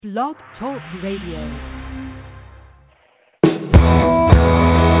Blog Talk Radio.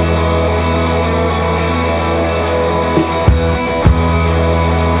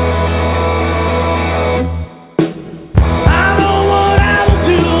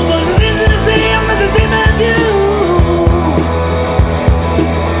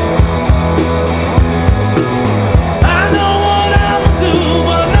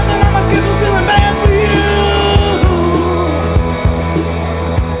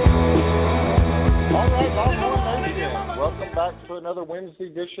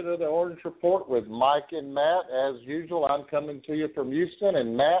 Edition of the Orange Report with Mike and Matt. As usual, I'm coming to you from Houston,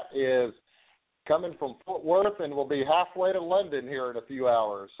 and Matt is coming from Fort Worth and will be halfway to London here in a few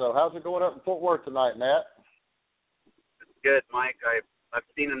hours. So how's it going up in Fort Worth tonight, Matt? It's good, Mike. I've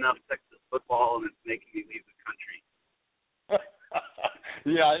seen enough Texas football, and it's making me leave the country.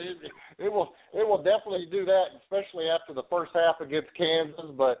 Yeah, it will definitely do that, especially after the first half against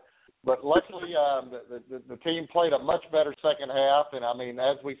Kansas, But luckily, the team played a much better second half, and I mean,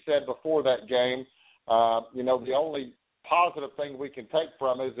 as we said before that game, the only positive thing we can take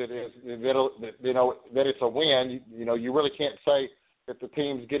from it is that it's a win. You really can't say if the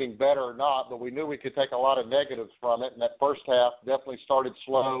team's getting better or not, but we knew we could take a lot of negatives from it. And that first half definitely started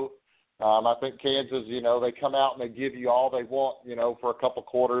slow. I think Kansas, they come out and they give you all they want, for a couple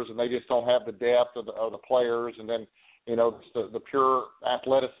quarters, and they just don't have the depth of the players, and then. The pure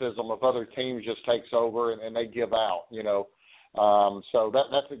athleticism of other teams just takes over and they give out, So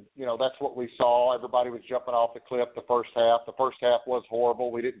that's what we saw. Everybody was jumping off the cliff the first half. The first half was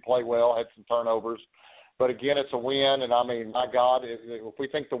horrible. We didn't play well, had some turnovers. But, again, it's a win. And, I mean, my God, if we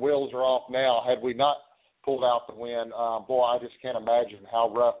think the wheels are off now, had we not pulled out the win, I just can't imagine how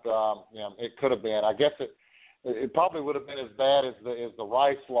rough it could have been. I guess it probably would have been as bad as the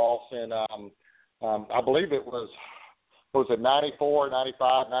Rice loss. And I believe it was – was it 94,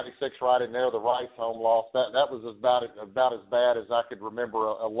 95, 96 right in there, the Rice home loss. That was about as bad as I could remember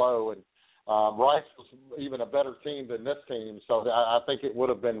a low. And Rice was even a better team than this team, so I think it would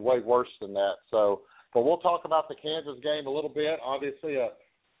have been way worse than that. So, but we'll talk about the Kansas game a little bit. Obviously,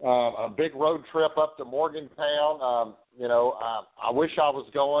 a big road trip up to Morgantown. I wish I was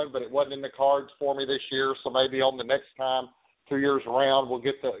going, but it wasn't in the cards for me this year, so maybe on the next time. 2 years around, we'll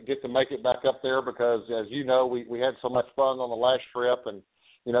get to make it back up there because, as you know, we had so much fun on the last trip, and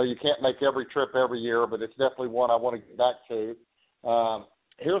you can't make every trip every year, but it's definitely one I want to get back to.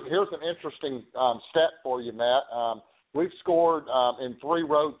 Here's an interesting stat for you, Matt. We've scored in three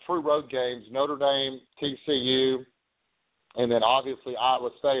road games: Notre Dame, TCU, and then obviously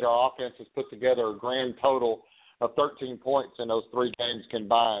Iowa State. Our offense has put together a grand total of 13 points in those three games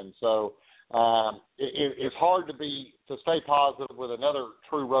combined. So. It's hard to stay positive with another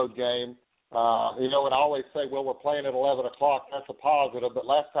true road game. And I always say, well, we're playing at 11 o'clock. That's a positive. But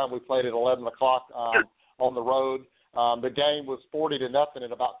last time we played at 11 o'clock on the road, the game was 40-0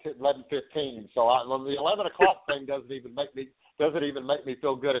 at about 11:15. So the 11 o'clock thing doesn't even make me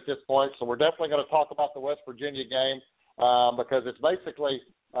feel good at this point. So we're definitely going to talk about the West Virginia game because it's basically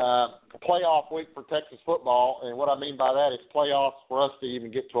playoff week for Texas football, and what I mean by that is playoffs for us to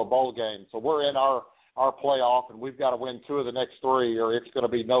even get to a bowl game. So we're in our playoff, and we've got to win 2 of the next 3, or it's going to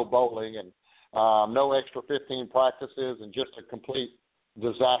be no bowling and no extra 15 practices and just a complete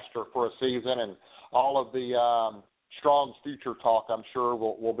disaster for a season. And all of the Strong's future talk, I'm sure,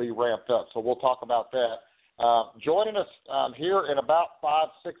 will be ramped up. So we'll talk about that. Joining us here in about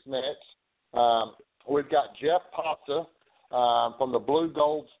 5-6 minutes, we've got Jeff Pazza. From the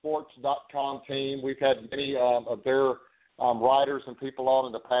BlueGoldSports.com team. We've had many of their writers and people on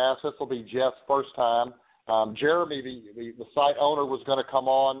in the past. This will be Jeff's first time. Jeremy, the site owner, was going to come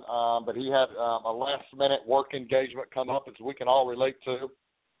on, but he had a last-minute work engagement come up, as we can all relate to.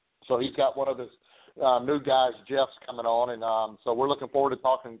 So he's got one of his new guys, Jeff's, coming on, and so we're looking forward to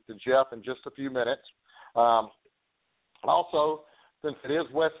talking to Jeff in just a few minutes. Also, since it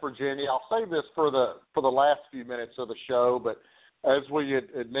is West Virginia, I'll save this for the last few minutes of the show. But as we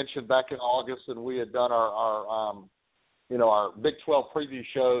had mentioned back in August, and we had done our Big 12 preview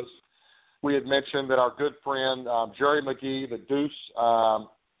shows, we had mentioned that our good friend Jerry McGee, the Deuce,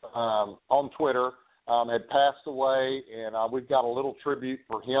 on Twitter, had passed away, and we've got a little tribute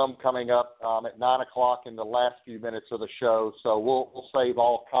for him coming up at 9 o'clock in the last few minutes of the show. So we'll save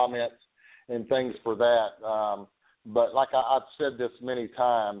all comments and things for that. But like I've said this many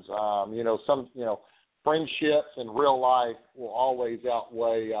times, friendships in real life will always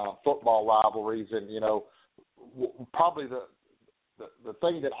outweigh football rivalries. And, probably the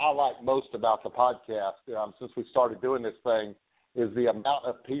thing that I like most about the podcast, since we started doing this thing, is the amount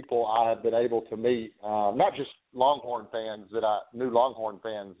of people I have been able to meet, not just Longhorn fans new Longhorn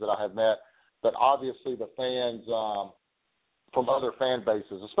fans that I have met, but obviously the fans from other fan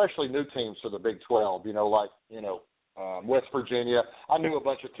bases, especially new teams to the Big 12, West Virginia. I knew a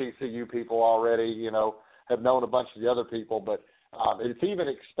bunch of TCU people already, have known a bunch of the other people, but it's even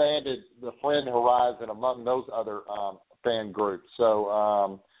expanded the friend horizon among those other fan groups.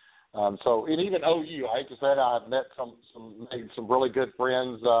 So and even OU, I hate to say it, I've met made some really good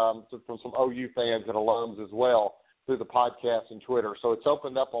friends from some OU fans and alums as well through the podcast and Twitter. So it's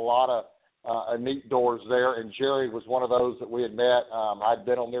opened up a lot of neat doors there. And Jerry was one of those that we had met. I'd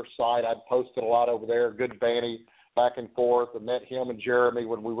been on their site. I'd posted a lot over there, good banty back and forth. I met him and Jeremy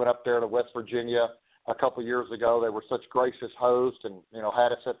when we went up there to West Virginia a couple of years ago. They were such gracious hosts and,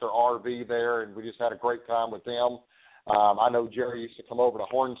 had us at their RV there, and we just had a great time with them. I know Jerry used to come over to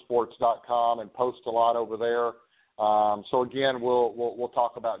hornsports.com and post a lot over there. So again, we'll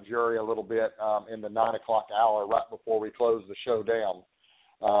talk about Jerry a little bit in the 9 o'clock hour right before we close the show down.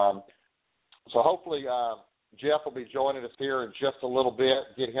 So hopefully Jeff will be joining us here in just a little bit.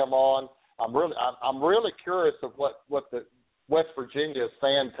 Get him on. I'm really curious of what the West Virginia's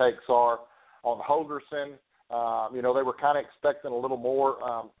fan takes are on Holgorsen. They were kind of expecting a little more,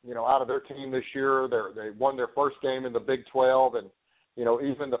 out of their team this year. They won their first game in the Big 12, and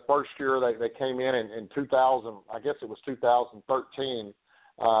even the first year they came in 2000, I guess it was 2013.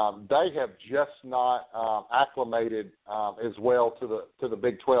 They have just not acclimated as well to the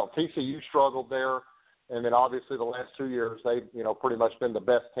Big 12. TCU struggled there, and then obviously the last 2 years they've pretty much been the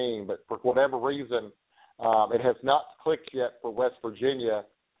best team. But for whatever reason, it has not clicked yet for West Virginia.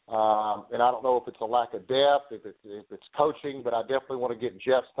 And I don't know if it's a lack of depth, if it's coaching, but I definitely want to get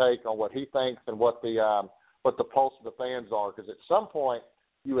Jeff's take on what he thinks and what the pulse of the fans are. Because at some point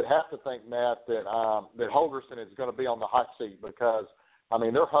you would have to think, Matt, that Holgorsen is going to be on the hot seat because,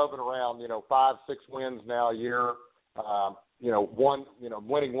 they're hovering around, 5-6 wins now a year,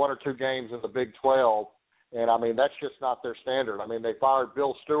 winning 1 or 2 games in the Big 12. And, that's just not their standard. They fired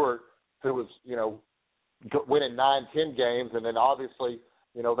Bill Stewart, who was, winning 9-10 games, and then obviously –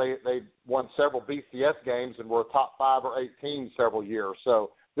 they won several BCS games and were a top 5 or 8 team several years.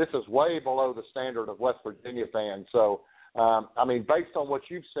 So this is way below the standard of West Virginia fans. So, based on what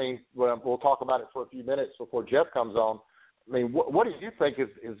you've seen, we'll talk about it for a few minutes before Jeff comes on. What do you think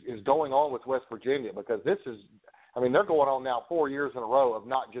is going on with West Virginia? Because this is, they're going on now 4 years in a row of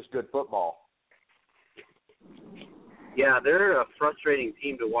not just good football. Yeah, they're a frustrating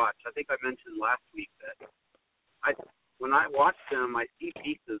team to watch. I think I mentioned last week that when I watch them, I see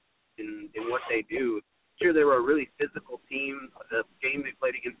pieces in what they do. Sure, they were a really physical team. The game they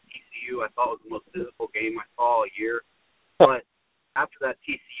played against TCU, I thought was the most physical game I saw all year. But after that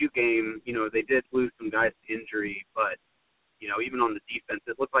TCU game, they did lose some guys to injury. But, even on the defense,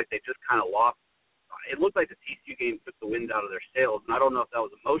 it looked like they just kind of lost. It looked like the TCU game took the wind out of their sails. And I don't know if that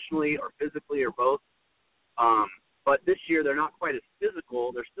was emotionally or physically or both. But this year, they're not quite as physical.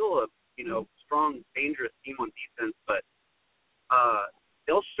 They're still a strong, dangerous team on defense, but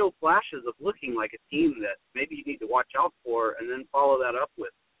they'll show flashes of looking like a team that maybe you need to watch out for, and then follow that up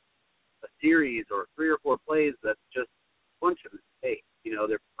with a series or 3 or 4 plays that's just a bunch of mistakes.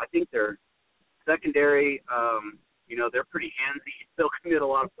 I think their secondary, they're pretty handsy. They'll commit a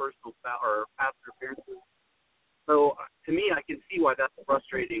lot of personal or pass interferences. So to me, I can see why that's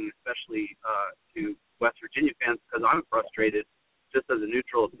frustrating, especially to West Virginia fans, because I'm frustrated just as a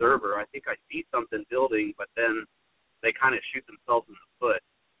neutral observer. I think I see something building, but then they kind of shoot themselves in the foot.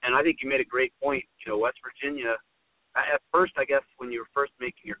 And I think you made a great point. West Virginia, at first, I guess, when you were first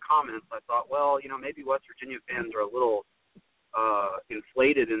making your comments, I thought, well, maybe West Virginia fans are a little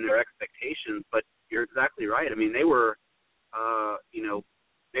inflated in their expectations, but you're exactly right. They were,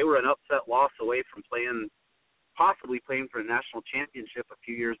 they were an upset loss away from possibly playing for a national championship a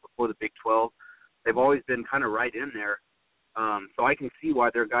few years before the Big 12. They've always been kind of right in there. So I can see why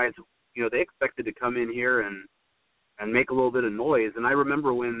their guys, they expected to come in here and make a little bit of noise. And I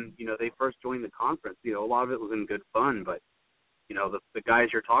remember when, they first joined the conference, a lot of it was in good fun, but, the guys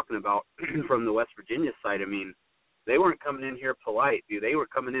you're talking about from the West Virginia side, they weren't coming in here polite. They were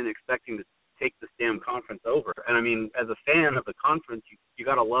coming in expecting to take this damn conference over. And, as a fan of the conference, you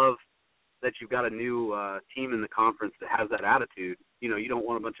got to love that you've got a new team in the conference that has that attitude. You don't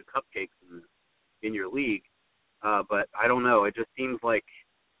want a bunch of cupcakes in your league. But I don't know. It just seems like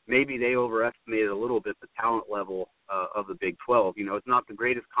maybe they overestimated a little bit the talent level of the Big 12. It's not the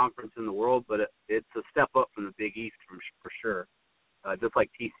greatest conference in the world, but it's a step up from the Big East for sure. Just like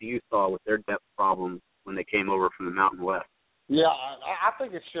TCU saw with their depth problems when they came over from the Mountain West. Yeah, I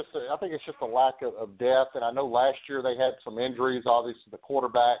think it's just a lack of depth, and I know last year they had some injuries, obviously the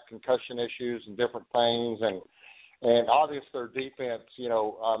quarterback concussion issues and different things, and obviously their defense.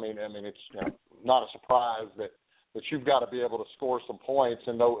 I mean it's not a surprise that you've got to be able to score some points,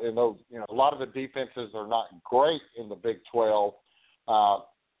 and though a lot of the defenses are not great in the Big 12.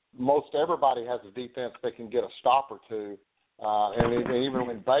 Most everybody has a defense that can get a stop or two, and even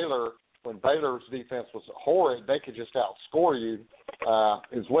when Baylor's defense was horrid, they could just outscore you.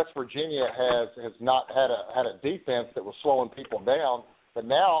 As West Virginia has not had a defense that was slowing people down, but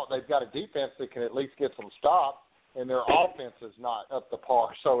now they've got a defense that can at least get some stops, and their offense is not up to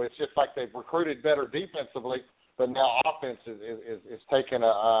par. So it's just like they've recruited better defensively, but now offense is taking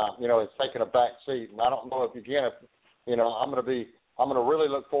a back seat. And I don't know if I'm going to really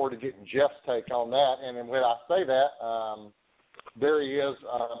look forward to getting Jeff's take on that. And then when I say that, there he is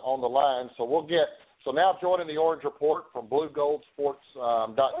on the line. So now joining the Orange Report from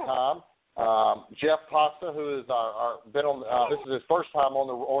BlueGoldSports.com, Jeff Pasta, who is this is his first time on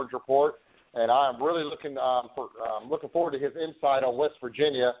the Orange Report, and I am really looking forward to his insight on West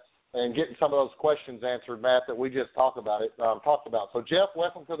Virginia and getting some of those questions answered, Matt, that we just talked about. So Jeff,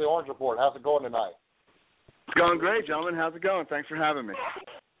 welcome to the Orange Report. How's it going tonight? It's going great, gentlemen. How's it going? Thanks for having me.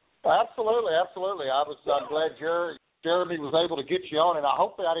 Absolutely. I'm glad Jeremy was able to get you on, and I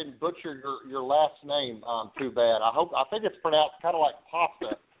hope that I didn't butcher your last name too bad. I think it's pronounced kind of like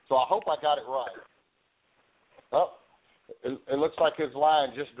pasta, so I hope I got it right. Oh, it looks like his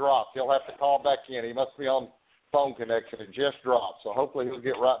line just dropped. He'll have to call back in. He must be on phone connection. It just dropped, so hopefully he'll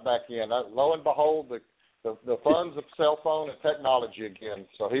get right back in. Lo and behold, the funds of cell phone and technology again.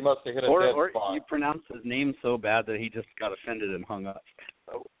 So he must have hit a dead spot. Or you pronounced his name so bad that he just got offended and hung up.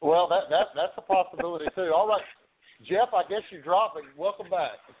 Well, that's a possibility too. All right. Jeff, I guess you dropped it. Welcome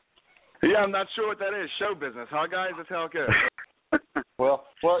back. Yeah, I'm not sure what that is. Show business, huh, guys? That's how it goes. Well,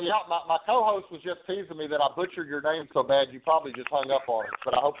 yeah. My co-host was just teasing me that I butchered your name so bad you probably just hung up on it.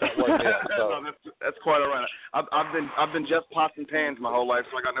 But I hope that wasn't it. So. No, that's quite all right. I've been Jeff Pots and Pans my whole life,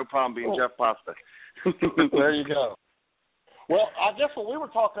 so I got no problem being Jeff Pasta. There you go. Well, I guess what we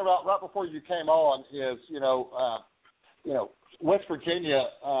were talking about right before you came on is West Virginia,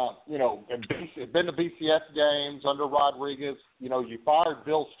 had been to BCS games under Rodriguez. You fired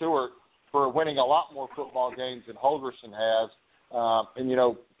Bill Stewart for winning a lot more football games than Holgorsen has.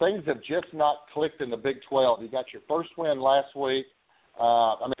 Things have just not clicked in the Big 12. You got your first win last week.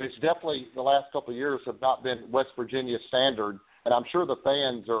 It's definitely the last couple of years have not been West Virginia's standard, and I'm sure the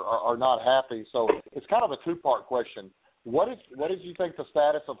fans are not happy. So it's kind of a two-part question. What did you think the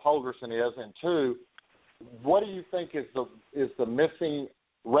status of Holgorsen is? And two, what do you think is the missing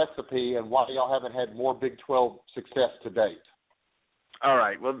recipe and why y'all haven't had more Big 12 success to date? All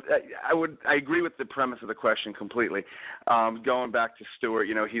right. Well, I agree with the premise of the question completely. Going back to Stewart,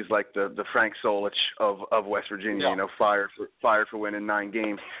 he's like the Frank Solich of West Virginia. Yeah. Fired for winning 9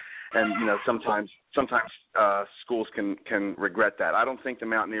 games, and sometimes schools can regret that. I don't think the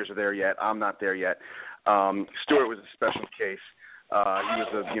Mountaineers are there yet. I'm not there yet. Stewart was a special case. He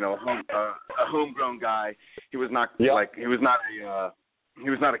was a homegrown guy. He was not he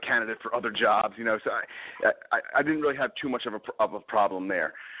was not a candidate for other jobs, So I didn't really have too much of a problem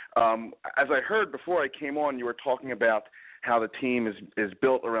there. As I heard before I came on, you were talking about how the team is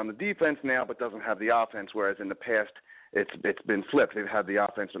built around the defense now, but doesn't have the offense. Whereas in the past, it's been flipped. They've had the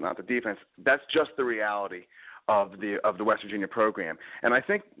offense, but not the defense. That's just the reality of the West Virginia program, and I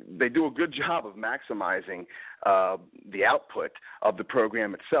think they do a good job of maximizing the output of the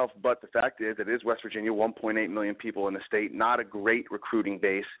program itself. But the fact is, it is West Virginia, 1.8 million people in the state, not a great recruiting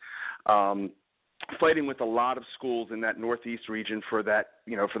base, fighting with a lot of schools in that Northeast region for that,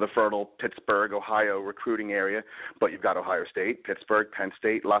 for the fertile Pittsburgh, Ohio recruiting area. But you've got Ohio State, Pittsburgh, Penn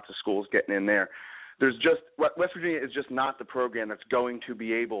State, lots of schools getting in there. West Virginia is just not the program that's going to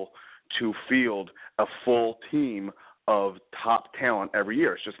be able to field a full team of top talent every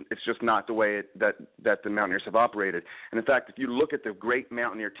year. It's just not the way that the Mountaineers have operated. And in fact, if you look at the great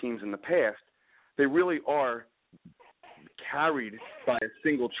Mountaineer teams in the past, they really are carried by a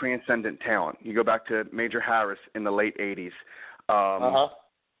single transcendent talent. You go back to Major Harris in the late 80s,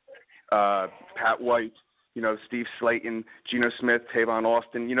 Pat White, Steve Slayton, Geno Smith, Tavon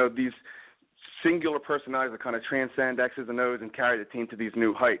Austin, these singular personalities that kind of transcend X's and O's and carry the team to these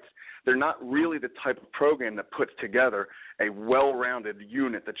new heights. They're not really the type of program that puts together a well-rounded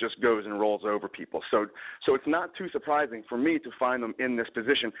unit that just goes and rolls over people. So it's not too surprising for me to find them in this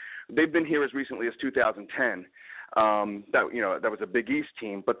position. They've been here as recently as 2010. That was a Big East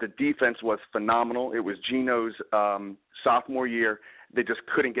team, but the defense was phenomenal. It was Geno's sophomore year. They just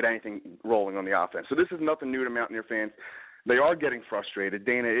couldn't get anything rolling on the offense. So this is nothing new to Mountaineer fans. They are getting frustrated.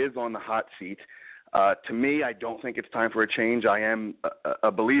 Dana is on the hot seat. To me, I don't think it's time for a change. I am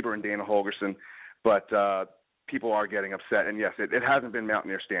a believer in Dana Holgerson, but people are getting upset. And, yes, it hasn't been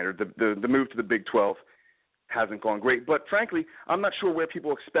Mountaineer standard. The move to the Big 12 hasn't gone great. But, frankly, I'm not sure where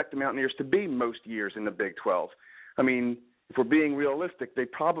people expect the Mountaineers to be most years in the Big 12. I mean, if we're being realistic, the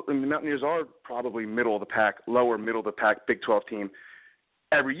Mountaineers are probably middle of the pack, lower middle of the pack Big 12 team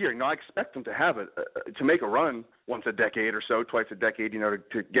every year. I expect them to have to make a run once a decade or so, twice a decade,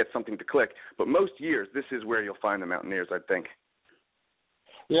 to get something to click. But most years, this is where you'll find the Mountaineers, I think.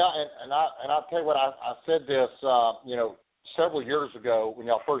 Yeah, and I'll tell you what, I said this, several years ago when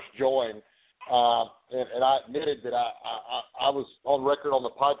y'all first joined, and I admitted that I was on record on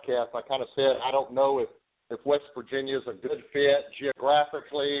the podcast. I kind of said I don't know if West Virginia is a good fit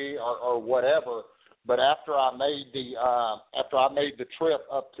geographically or whatever. But after I made the trip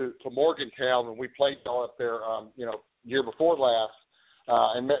up to Morgantown when we played up there, year before last,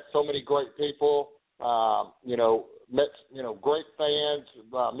 and met so many great people, met great fans.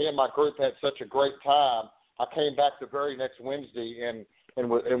 Me and my group had such a great time. I came back the very next Wednesday and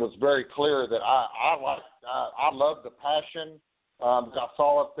was very clear that I love the passion that I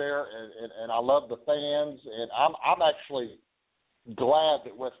saw up there, and I love the fans, and I'm actually glad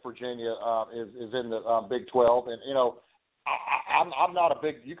that West Virginia is in the Big 12, and I'm not a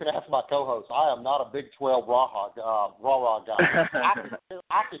big. You can ask my co-host. I am not a Big 12 rah-rah guy.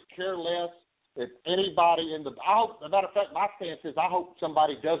 I could care less if anybody in the. As a matter of fact, my stance is I hope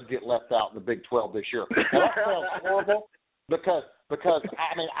somebody does get left out in the Big 12 this year. Now, that sounds horrible because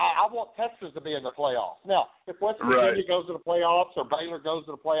I want Texas to be in the playoffs. Now, if West Virginia goes to the playoffs or Baylor goes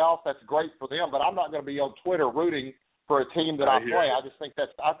to the playoffs, that's great for them. But I'm not going to be on Twitter rooting for a team that I play. I just think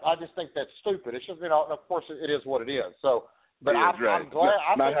that's stupid. It's just of course it is what it is. So, but I'm glad.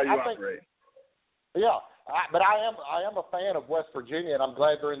 Not how you operate. Yeah, but I am a fan of West Virginia, and I'm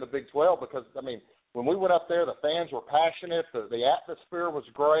glad they're in the Big 12 because when we went up there, the fans were passionate. The atmosphere was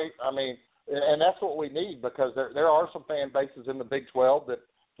great. And that's what we need because there are some fan bases in the Big 12 that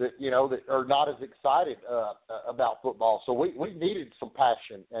are not as excited about football. So we needed some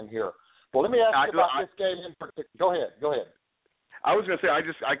passion in here. Well, let me ask you about this game in particular. Go ahead. I was going to say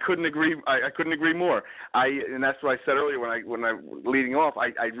I couldn't agree. I couldn't agree more. And that's what I said earlier when I leading off.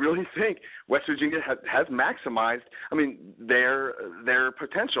 I really think West Virginia has maximized. Their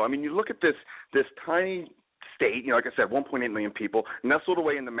potential. You look at this tiny state. Like I said, 1.8 million people nestled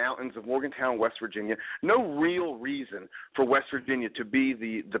away in the mountains of Morgantown, West Virginia. No real reason for West Virginia to be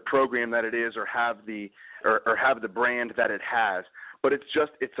the program that it is or have the brand that it has. But it's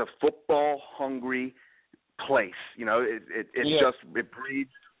a football hungry place. It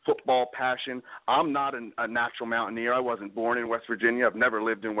breeds football passion. I'm not a natural Mountaineer. I wasn't born in West Virginia. I've never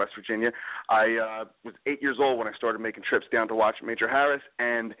lived in West Virginia. I was 8 years old when I started making trips down to watch Major Harris,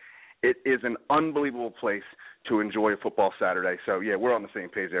 and it is an unbelievable place to enjoy a football Saturday. So, yeah, we're on the same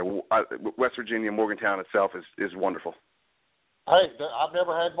page there. West Virginia, Morgantown itself is wonderful. Hey, I've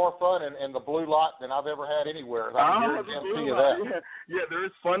never had more fun in the blue lot than I've ever had anywhere. I can guarantee you that. Yeah, there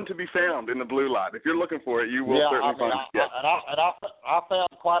is fun to be found in the blue lot. If you're looking for it, you will certainly find it. Yeah. I found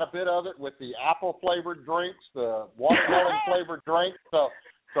quite a bit of it with the apple-flavored drinks, the watermelon-flavored drinks. So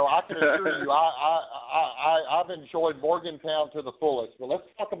I can assure you I've enjoyed Morgantown to the fullest. But let's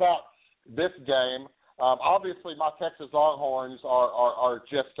talk about this game. Obviously, my Texas Longhorns are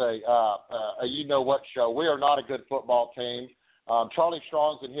just a you-know-what show. We are not a good football team. Charlie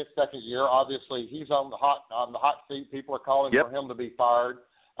Strong's in his second year. Obviously, he's on the hot seat. People are calling for him to be fired.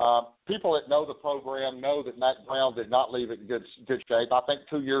 People that know the program know that Matt Brown did not leave it in good shape. I think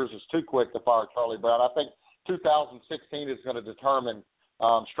 2 years is too quick to fire Charlie Brown. I think 2016 is going to determine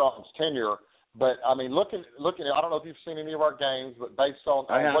Strong's tenure. But, looking, I don't know if you've seen any of our games, but based on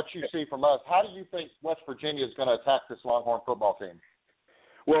what you see from us, how do you think West Virginia is going to attack this Longhorn football team?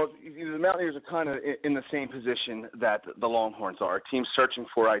 Well, the Mountaineers are kind of in the same position that the Longhorns are, a team searching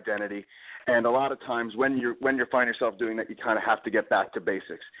for identity. And a lot of times when you find yourself doing that, you kind of have to get back to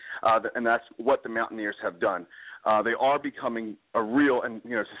basics. And that's what the Mountaineers have done. They are becoming a real, and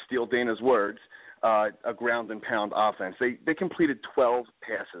to steal Dana's words, a ground and pound offense. They completed 12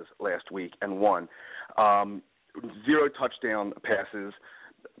 passes last week and won. 0 touchdown passes,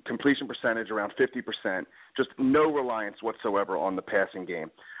 completion percentage around 50%, just no reliance whatsoever on the passing game.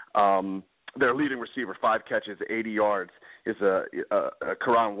 Their leading receiver, 5 catches, 80 yards, is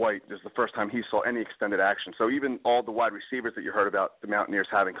Karan White. This is the first time he saw any extended action. So even all the wide receivers that you heard about the Mountaineers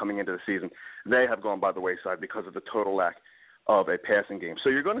having coming into the season, they have gone by the wayside because of the total lack of a passing game. So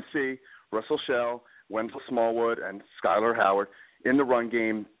you're going to see Russell Shell, Wendell Smallwood, and Skylar Howard in the run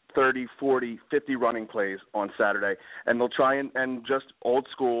game 30, 40, 50 running plays on Saturday, and they'll try and just old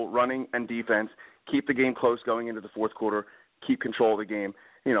school running and defense, keep the game close going into the fourth quarter, keep control of the game,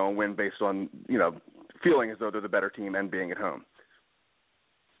 and win based on, feeling as though they're the better team and being at home.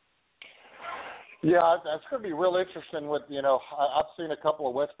 Yeah, that's going to be real interesting with, I've seen a couple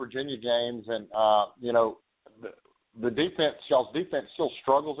of West Virginia games, and, the defense, y'all's defense still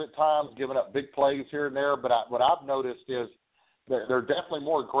struggles at times, giving up big plays here and there, but what I've noticed is they're definitely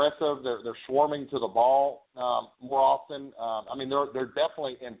more aggressive. They're swarming to the ball more often. They're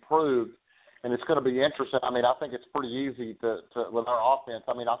definitely improved, and it's going to be interesting. I think it's pretty easy to with our offense.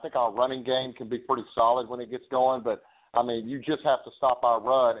 I think our running game can be pretty solid when it gets going, but you just have to stop our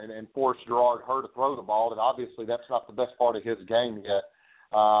run and force Gerard Hurd to throw the ball, and obviously that's not the best part of his game yet.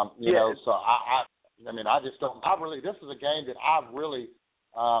 So I just don't. This is a game that I've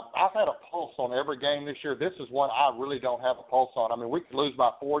had a pulse on every game this year. This is one I really don't have a pulse on. We could lose by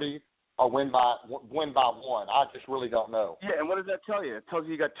 40 or win by 1. I just really don't know. Yeah, and what does that tell you? It tells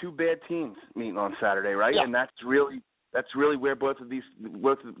you got two bad teams meeting on Saturday, right? Yeah. And that's really where both of these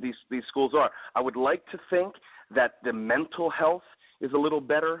schools are. I would like to think that the mental health is a little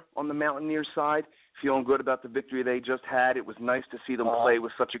better on the Mountaineers side, feeling good about the victory they just had. It was nice to see them play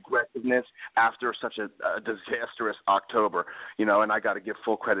with such aggressiveness after such a disastrous October, and I got to give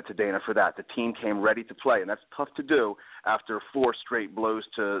full credit to Dana for that. The team came ready to play, and that's tough to do after 4 straight blows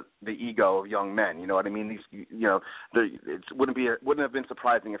to the ego of young men. You know what I mean? It wouldn't have been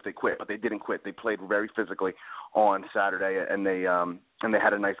surprising if they quit, but they didn't quit. They played very physically on Saturday, and they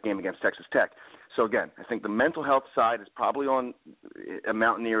had a nice game against Texas Tech. So, again, I think the mental health side is probably on a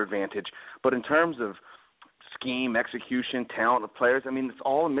Mountaineer advantage. But in terms of scheme, execution, talent of players, it's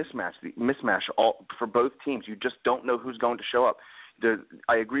all a mismatch for both teams. You just don't know who's going to show up.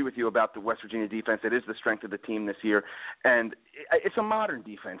 I agree with you about the West Virginia defense. It is the strength of the team this year. And it's a modern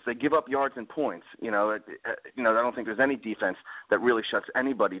defense. They give up yards and points. I don't think there's any defense that really shuts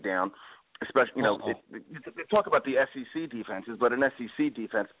anybody down. Especially, they talk about the SEC defenses, but an SEC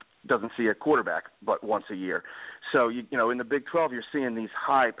defense doesn't see a quarterback but once a year. So, in the Big 12, you're seeing these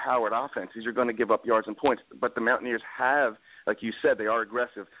high-powered offenses. You're going to give up yards and points. But the Mountaineers have, like you said, they are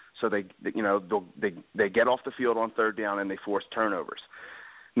aggressive. So they get off the field on third down and they force turnovers.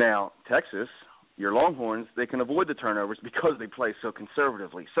 Now, Texas, your Longhorns, they can avoid the turnovers because they play so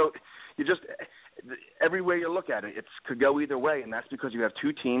conservatively. So every way you look at it, it could go either way, and that's because you have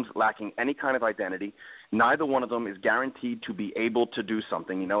two teams lacking any kind of identity. Neither one of them is guaranteed to be able to do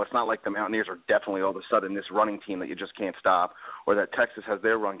something. It's not like the Mountaineers are definitely all of a sudden this running team that you just can't stop, or that Texas has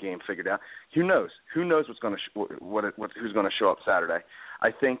their run game figured out. Who knows? Who knows who's going to show up Saturday?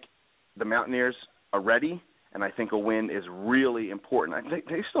 I think the Mountaineers are ready, and I think a win is really important.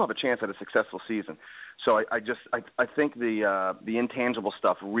 They still have a chance at a successful season. So I think the intangible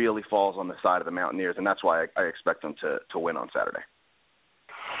stuff really falls on the side of the Mountaineers, and that's why I expect them to win on Saturday.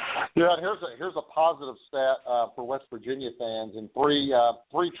 Yeah, here's a positive stat for West Virginia fans. In three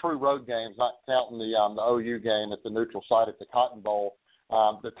true road games, not counting the OU game at the neutral site at the Cotton Bowl,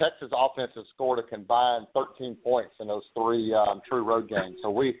 the Texas offense has scored a combined 13 points in those 3 true road games. So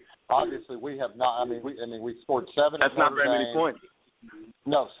we have not. We scored 7. That's at not Notre very Dame. many points.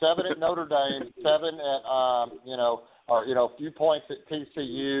 No, 7 at Notre Dame, 7 at a few points at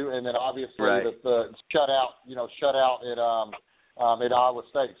TCU, and then obviously the shutout at Iowa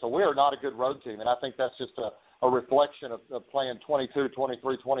State. So we are not a good road team, and I think that's just a reflection of playing 22,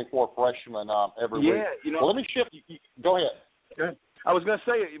 23, 24 freshmen every week. Yeah, Well, let me shift. Go ahead. Good. I was going to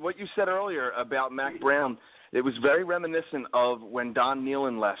say what you said earlier about Mac Brown. It was very reminiscent of when Don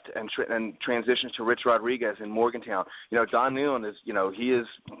Nehlen left and transitioned to Rich Rodriguez in Morgantown. Don Nehlen is, he is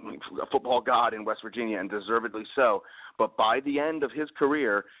a football god in West Virginia, and deservedly so. But by the end of his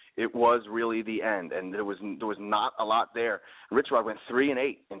career, it was really the end, and there was not a lot there. Rich Rod went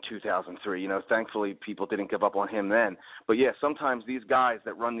 3-8 in 2003. Thankfully people didn't give up on him then. But yeah, sometimes these guys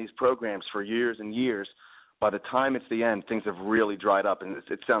that run these programs for years and years, by the time it's the end, things have really dried up, and that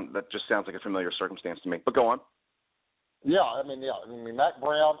just sounds like a familiar circumstance to me. But go on. Yeah, Mac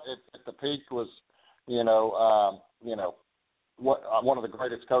Brown at the peak was, one of the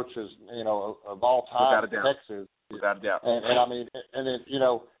greatest coaches, of all time in Texas. Without a doubt. And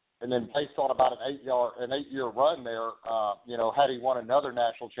then based on about an 8-year run there, had he won another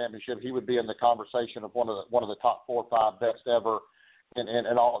national championship, he would be in the conversation of one of the top 4 or 5 best ever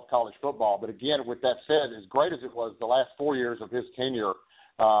in all of college football. But again, with that said, as great as it was, the last 4 years of his tenure,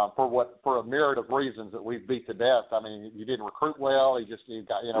 for a myriad of reasons that we've beat to death. You didn't recruit well. It was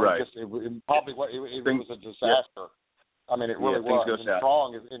a disaster. It really was. Goes and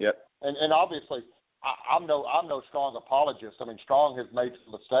strong, and obviously, I'm no Strong apologist. I mean, Strong has made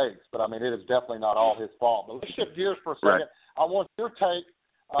some mistakes, but I mean, it is definitely not all his fault. But let's shift gears for a second. Right. I want your take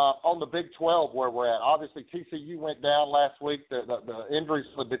on the Big 12 where we're at. Obviously, TCU went down last week. The injuries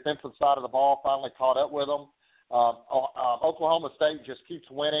to the defensive side of the ball finally caught up with them. Oklahoma State just keeps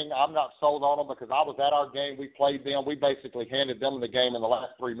winning. I'm not sold on them because I was at our game. We played them. We basically handed them the game in the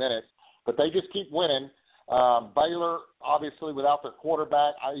last 3 minutes. But they just keep winning. Baylor, obviously, without their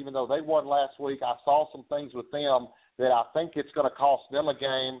quarterback, even though they won last week, I saw some things with them that I think it's going to cost them a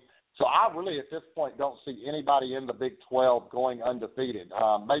game. So I really, at this point, don't see anybody in the Big 12 going undefeated.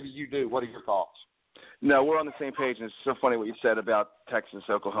 Maybe you do. What are your thoughts? No, we're on the same page, and it's so funny what you said about Texas,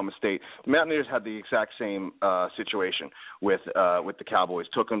 Oklahoma State. The Mountaineers had the exact same situation with the Cowboys.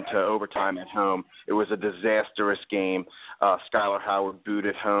 Took them to overtime at home. It was a disastrous game. Skylar Howard booed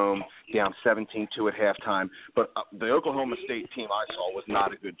at home, down 17-2 at halftime. But the Oklahoma State team I saw was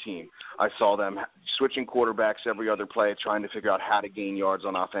not a good team. I saw them switching quarterbacks every other play, trying to figure out how to gain yards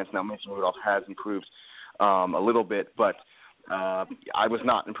on offense. Now, Mason Rudolph has improved a little bit, but I was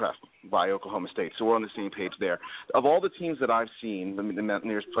not impressed by Oklahoma State, so we're on the same page there. Of all the teams that I've seen, the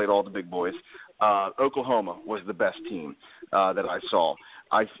Mountaineers played all the big boys. Oklahoma was the best team that I saw.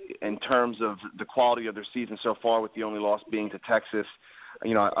 In terms of the quality of their season so far, with the only loss being to Texas,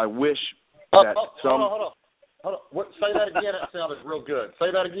 I wish that some. Hold on. Say that again. It sounded real good.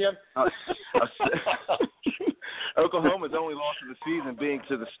 Say that again. Oklahoma's only loss of the season being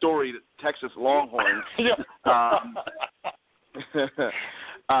to the storied Texas Longhorn.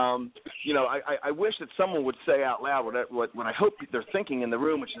 I wish that someone would say out loud what I hope they're thinking in the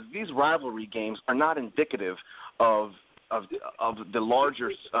room, which is these rivalry games are not indicative of the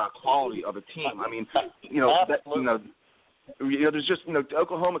larger quality of a team. I mean, there's just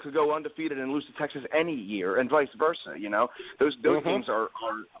Oklahoma could go undefeated and lose to Texas any year, and vice versa. Those games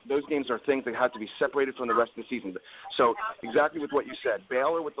are things that have to be separated from the rest of the season. So exactly with what you said,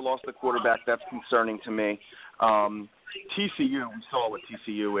 Baylor with the loss of the quarterback, that's concerning to me. TCU, we saw what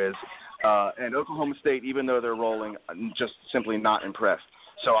TCU is, and Oklahoma State, even though they're rolling, just simply not impressed.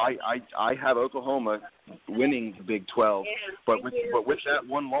 So I have Oklahoma winning the Big 12, but with that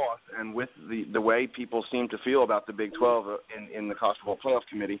one loss and with the way people seem to feel about the Big 12 in the College Football Playoff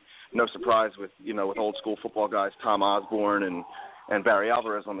Committee, no surprise with old school football guys Tom Osborne and Barry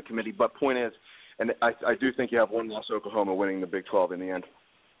Alvarez on the committee. But point is, and I do think you have one loss Oklahoma winning the Big 12 in the end.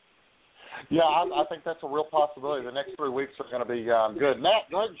 Yeah, I think that's a real possibility. The next 3 weeks are going to be good. Matt,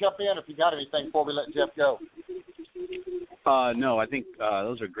 go ahead and jump in if you got anything before we let Jeff go. No, I think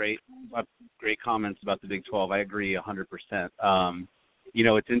those are great comments about the Big 12. I agree 100%.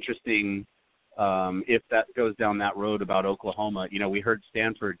 It's interesting if that goes down that road about Oklahoma. We heard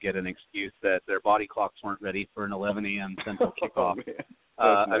Stanford get an excuse that their body clocks weren't ready for an 11 a.m. Central kickoff.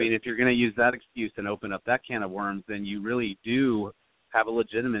 I mean, if you're going to use that excuse and open up that can of worms, then you really do have a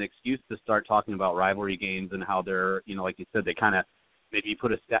legitimate excuse to start talking about rivalry games and how they're, like you said, they kind of maybe you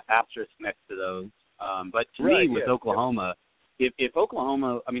put a asterisk next to those. But to me, with Oklahoma, if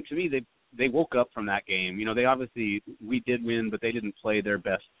Oklahoma, I mean, to me, they woke up from that game. They obviously, we did win, but they didn't play their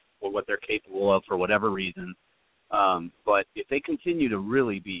best or what they're capable of for whatever reason. But if they continue to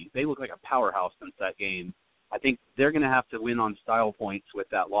they look like a powerhouse since that game. I think they're going to have to win on style points with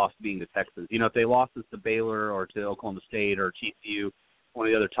that loss being to Texas. If they lost this to Baylor or to Oklahoma State or TCU, one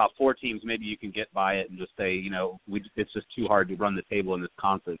of the other top 4 teams, maybe you can get by it and just say, it's just too hard to run the table in this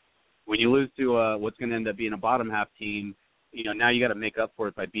conference. When you lose to what's going to end up being a bottom half team, now you got to make up for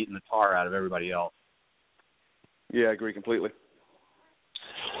it by beating the tar out of everybody else. Yeah, I agree completely.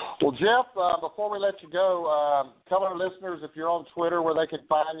 Well, Jeff, before we let you go, tell our listeners if you're on Twitter where they can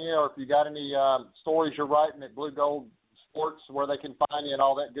find you, or if you got any stories you're writing at Blue Gold Sports where they can find you and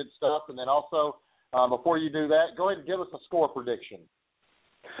all that good stuff. And then also, before you do that, go ahead and give us a score prediction.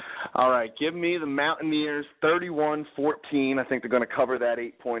 All right, give me the Mountaineers 31-14. I think they're going to cover that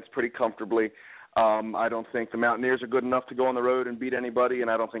 8 points pretty comfortably. I don't think the Mountaineers are good enough to go on the road and beat anybody, and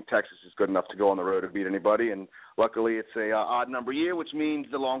I don't think Texas is good enough to go on the road and beat anybody. And luckily, it's a odd number year, which means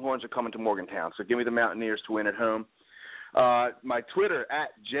the Longhorns are coming to Morgantown. So give me the Mountaineers to win at home. My Twitter,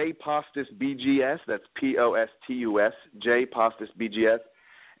 at JPostusBGS, that's Postus, JPostusBGS.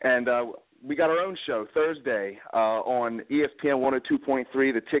 And we got our own show Thursday on ESPN 102.3,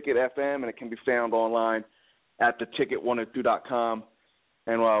 The Ticket FM, and it can be found online at theticket102.com.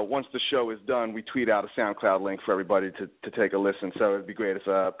 And once the show is done, we tweet out a SoundCloud link for everybody to take a listen. So it would be great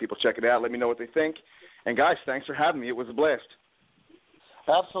if people check it out. Let me know what they think. And, guys, thanks for having me. It was a blast.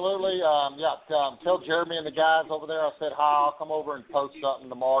 Absolutely. Tell Jeremy and the guys over there I said hi. I'll come over and post something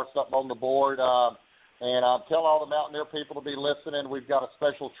tomorrow, something on the board. And tell all the Mountaineer people to be listening. We've got a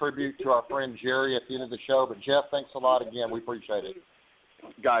special tribute to our friend Jerry at the end of the show. But, Jeff, thanks a lot again. We appreciate it.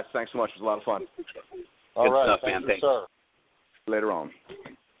 Guys, thanks so much. It was a lot of fun. All right. Stuff, Thank man. you, Thanks. sir. Later on.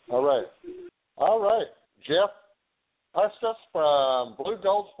 All right. Jeff, that's just from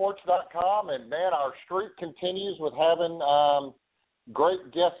BlueGoldSports.com. And, man, our streak continues with having great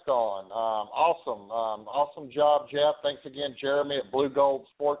guests on. Awesome job, Jeff. Thanks again, Jeremy, at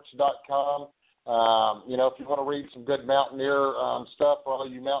BlueGoldSports.com. If you want to read some good Mountaineer stuff for all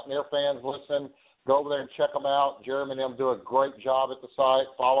you Mountaineer fans, listen, go over there and check them out. Jeremy and them do a great job at the site.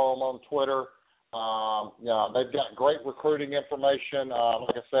 Follow them on Twitter. They've got great recruiting information.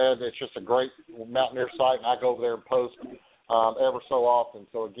 Like I said, it's just a great Mountaineer site, and I go over there and post ever so often.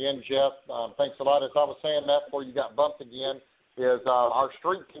 So, again, Jeff, thanks a lot. As I was saying that before you got bumped again, is our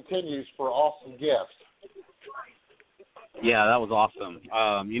streak continues for awesome guests. Yeah, that was awesome.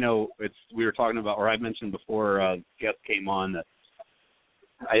 We were talking about, or I mentioned before guest came on, that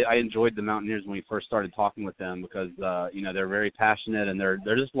I enjoyed the Mountaineers when we first started talking with them because, they're very passionate and they're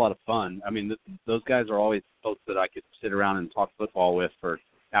just a lot of fun. I mean, those guys are always folks that I could sit around and talk football with for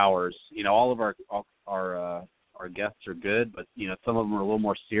hours. All of our guests are good, but, some of them are a little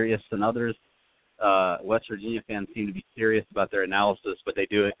more serious than others. West Virginia fans seem to be serious about their analysis, but they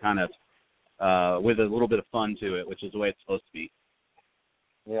do it kind of with a little bit of fun to it, which is the way it's supposed to be.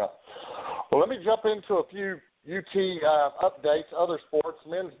 Yeah. Well, let me jump into a few UT updates, other sports.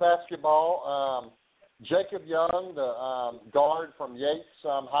 Men's basketball, Jacob Young, the guard from Yates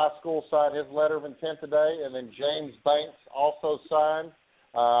High School, signed his letter of intent today, and then James Banks also signed.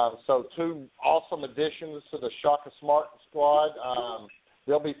 So two awesome additions to the Shaka Smart squad.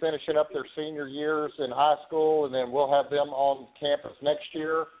 They'll be finishing up their senior years in high school, and then we'll have them on campus next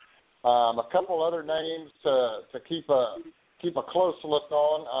year. A couple other names to keep a close look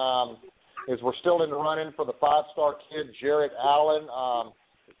on is we're still in the running for the five-star kid, Jarrett Allen.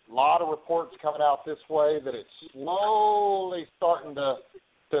 A lot of reports coming out this way that it's slowly starting to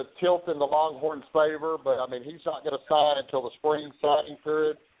tilt in the Longhorns' favor, but, I mean, he's not going to sign until the spring signing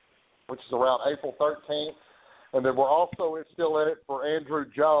period, which is around April 13th. And then we're also still in it for Andrew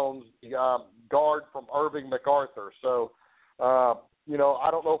Jones, guard from Irving MacArthur. So, I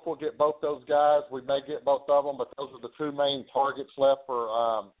don't know if we'll get both those guys. We may get both of them, but those are the two main targets left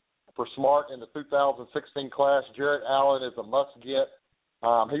for Smart in the 2016 class. Jarrett Allen is a must-get.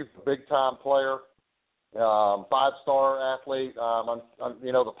 He's a big-time player, five-star athlete.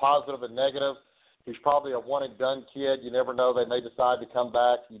 The positive and negative, he's probably a one-and-done kid. You never know. They may decide to come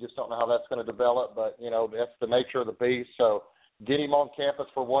back. You just don't know how that's going to develop, but, that's the nature of the beast. So get him on campus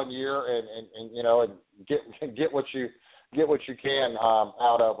for 1 year and get what you can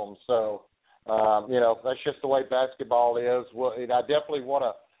out of them. So, that's just the way basketball is. Well,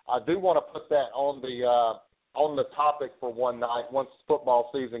 I do want to put that on the topic for one night once football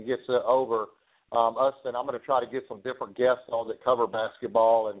season gets over. I'm going to try to get some different guests on that cover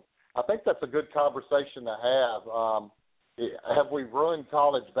basketball, and I think that's a good conversation to have. Have we ruined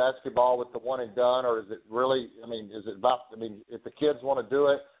college basketball with the one and done, or is it really? If the kids want to do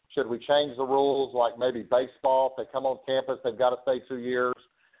it, should we change the rules? Like maybe baseball, if they come on campus, they've got to stay 2 years.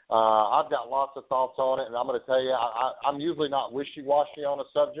 I've got lots of thoughts on it, and I'm going to tell you, I'm usually not wishy-washy on a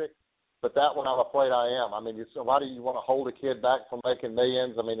subject, but that one I'm afraid I am. I mean, why do you want to hold a kid back from making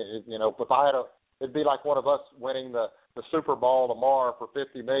millions? I mean, if I had it'd be like one of us winning the Super Bowl tomorrow for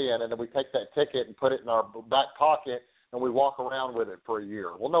 $50 million, and then we take that ticket and put it in our back pocket, and we walk around with it for a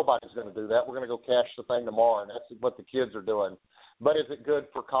year. Well, nobody's going to do that. We're going to go cash the thing tomorrow, and that's what the kids are doing. But is it good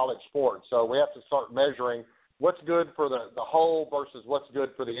for college sports? So we have to start measuring what's good for the whole versus what's good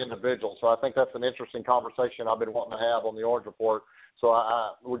for the individual. So I think that's an interesting conversation I've been wanting to have on the Orange Report. So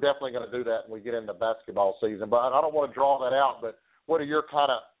we're definitely going to do that when we get into basketball season. But I don't want to draw that out, but what are your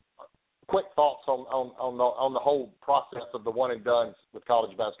kind of quick thoughts on the whole process of the one and done with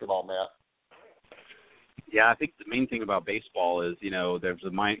college basketball, Matt? Yeah, I think the main thing about baseball is, there's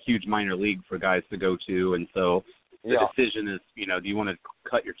a huge minor league for guys to go to, and so the decision is, do you want to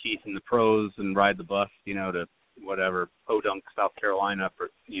cut your teeth in the pros and ride the bus, to whatever, Podunk, South Carolina for,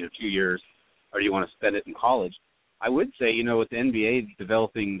 2 years, or do you want to spend it in college? I would say, with the NBA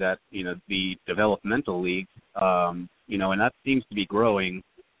developing that, the developmental league, and that seems to be growing.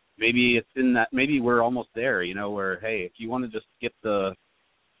 Maybe it's in that, maybe we're almost there, where, hey, if you want to just skip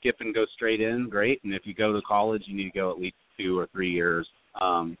and go straight in, great. And if you go to college, you need to go at least 2 or 3 years.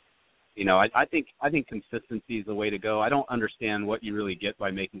 I think consistency is the way to go. I don't understand what you really get by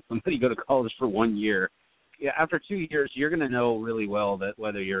making somebody go to college for 1 year. Yeah, after 2 years, you're going to know really well that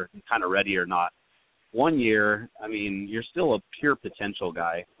whether you're kind of ready or not. 1 year, I mean, you're still a pure potential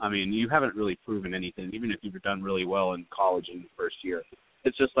guy. I mean, you haven't really proven anything, even if you've done really well in college in the first year.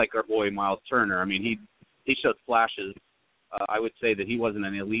 It's just like our boy Miles Turner. I mean, he showed flashes. I would say that he wasn't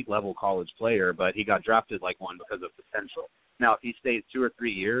an elite-level college player, but he got drafted like one because of potential. Now, if he stays 2 or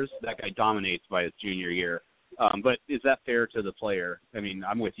 3 years, that guy dominates by his junior year. But is that fair to the player? I mean,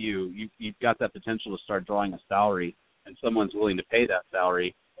 I'm with you. You've got that potential to start drawing a salary, and someone's willing to pay that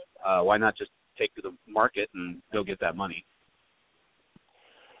salary. Why not just take to the market and go get that money?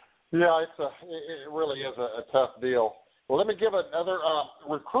 Yeah, it really is a tough deal. Well, let me give another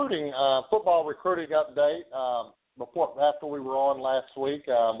football recruiting update. After we were on last week,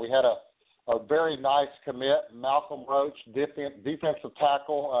 we had a very nice commit, Malcolm Roach, defensive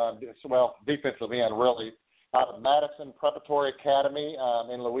tackle, defensive end really, out of Madison Preparatory Academy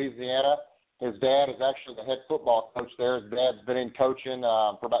in Louisiana. His dad is actually the head football coach there. His dad's been in coaching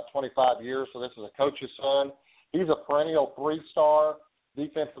for about 25 years, so this is a coach's son. He's a perennial 3-star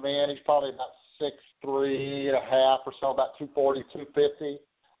defensive end. He's probably about 6'3" and a half or so, about 240, 250.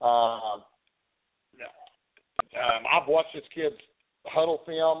 I've watched this kid's huddle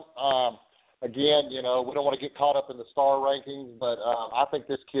film. Again, we don't want to get caught up in the star rankings, but I think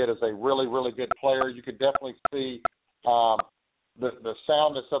this kid is a really, really good player. You could definitely see the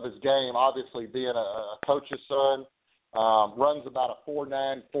soundness of his game, obviously being a coach's son. Runs about a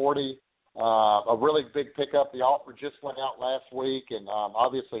 4.9 40. A really big pickup. The offer just went out last week, and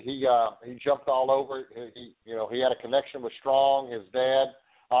obviously he jumped all over it. He had a connection with Strong, his dad,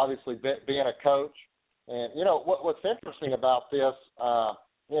 obviously being a coach. And what's interesting about this,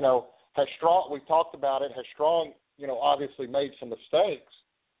 has Strong, we talked about it, has Strong, obviously made some mistakes.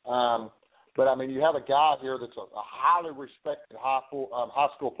 But I mean, you have a guy here that's a highly respected high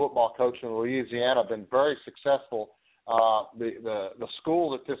school football coach in Louisiana, been very successful. The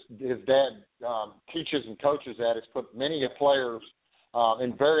school that his dad teaches and coaches at has put many players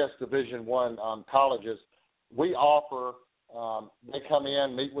in various Division I colleges. We offer, they come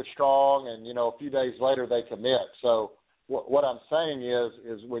in, meet with Strong, and a few days later they commit. So what I'm saying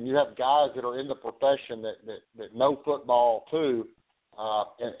is when you have guys that are in the profession that know football too,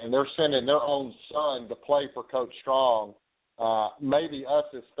 and they're sending their own son to play for Coach Strong, maybe us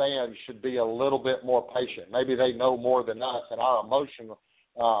as fans should be a little bit more patient. Maybe they know more than us, and our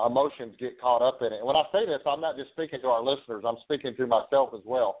emotions get caught up in it. And when I say this, I'm not just speaking to our listeners. I'm speaking to myself as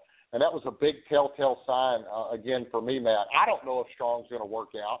well. And that was a big telltale sign, again, for me, Matt. I don't know if Strong's going to work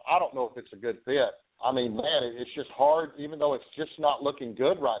out. I don't know if it's a good fit. I mean, man, it's just hard, even though it's just not looking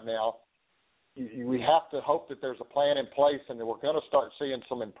good right now. We have to hope that there's a plan in place and that we're going to start seeing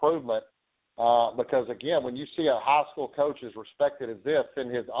some improvement. Because, again, when you see a high school coach as respected as this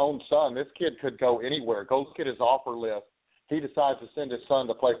and his own son, this kid could go anywhere. Go look at his offer list. He decides to send his son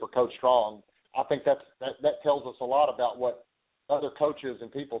to play for Coach Strong. I think that tells us a lot about what other coaches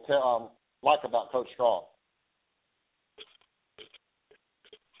and people like about Coach Strong.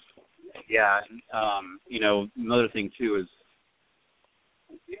 Yeah, another thing too is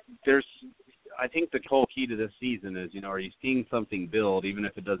I think the whole key to this season is, are you seeing something build, even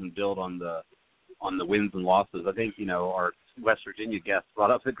if it doesn't build on the wins and losses? I think, our West Virginia guest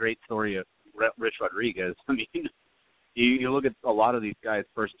brought up the great story of Rich Rodriguez. I mean, you look at a lot of these guys'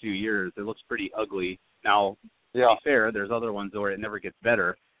 first 2 years, it looks pretty ugly. Now, to be fair, there's other ones where it never gets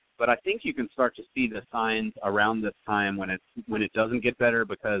better. But I think you can start to see the signs around this time when it doesn't get better,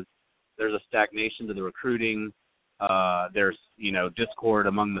 because there's a stagnation to the recruiting. There's, discord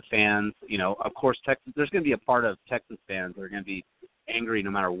among the fans. Of course, Texas, there's going to be a part of Texas fans that are going to be angry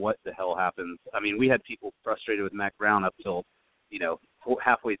no matter what the hell happens. I mean, we had people frustrated with Mac Brown up till,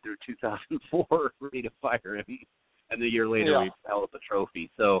 halfway through 2004, ready to fire him. And the year later, we held up the trophy.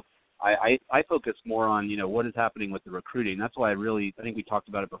 So I focus more on, what is happening with the recruiting. That's why I think we talked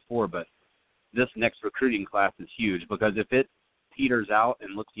about it before, but this next recruiting class is huge, because if it peters out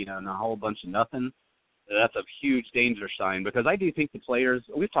and looks, in a whole bunch of nothing, that's a huge danger sign. Because I do think the players,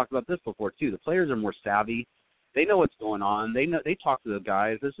 we've talked about this before too, the players are more savvy. They know what's going on. They talk to the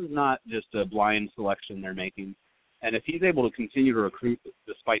guys. This is not just a blind selection they're making. And if he's able to continue to recruit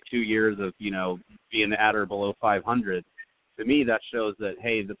despite 2 years of, being at or below 500, to me that shows that,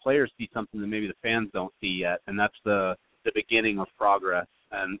 hey, the players see something that maybe the fans don't see yet, and that's the beginning of progress.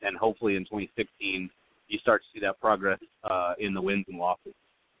 And hopefully in 2016 you start to see that progress in the wins and losses.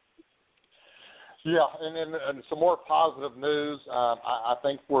 Yeah, and some more positive news. I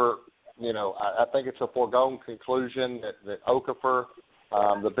think I think it's a foregone conclusion that Okafor,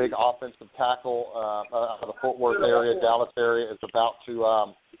 the big offensive tackle out of the Fort Worth area, Dallas area, is about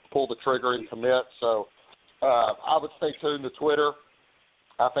to pull the trigger and commit. So I would stay tuned to Twitter.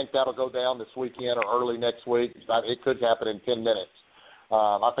 I think that'll go down this weekend or early next week. It could happen in 10 minutes.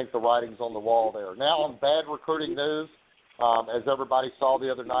 I think the writing's on the wall there. Now on bad recruiting news, as everybody saw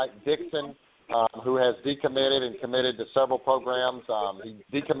the other night, Dixon, who has decommitted and committed to several programs, he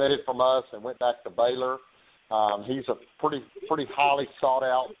decommitted from us and went back to Baylor. He's a pretty highly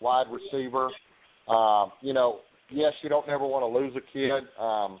sought-out wide receiver. Yes, you don't never want to lose a kid,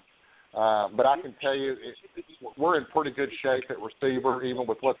 but I can tell you we're in pretty good shape at receiver, even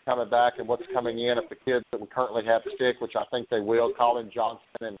with what's coming back and what's coming in. If the kids that we currently have stick, which I think they will, Colin Johnson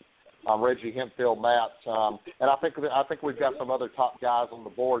and Reggie Hempfield-Matz, and I think we've got some other top guys on the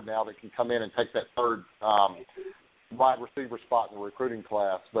board now that can come in and take that third wide receiver spot in the recruiting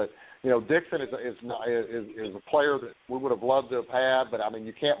class. But Dixon is a player that we would have loved to have had, but I mean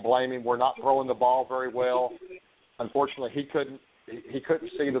you can't blame him. We're not throwing the ball very well. Unfortunately, he couldn't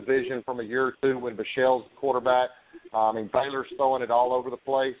see the vision from a year or two when Michelle's the quarterback. Baylor's throwing it all over the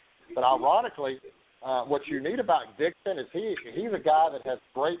place. But ironically, what you need about Dixon is he's a guy that has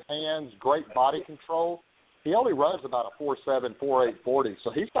great hands, great body control. He only runs about a 4.7, 4.8 40, so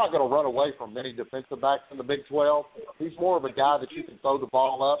he's not going to run away from many defensive backs in the Big 12. He's more of a guy that you can throw the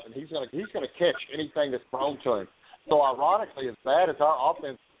ball up, and he's going to catch anything that's thrown to him. So ironically, as bad as our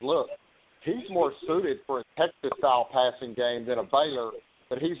offense looks, he's more suited for a Texas-style passing game than a Baylor,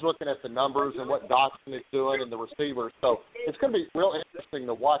 but he's looking at the numbers and what Dotson is doing and the receivers. So it's going to be real interesting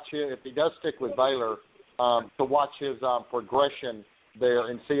to watch him, if he does stick with Baylor, to watch his progression there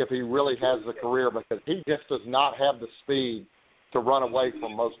and see if he really has the career, because he just does not have the speed to run away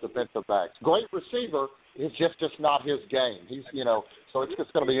from most defensive backs. Great receiver, it's just not his game. So it's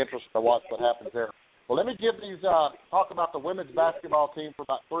just going to be interesting to watch what happens there. Well, let me talk about the women's basketball team for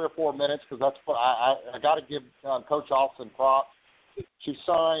about 3 or 4 minutes, because that's what I got to give Coach Austin props. She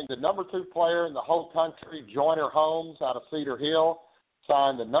signed the number 2 player in the whole country, Joyner Holmes, out of Cedar Hill.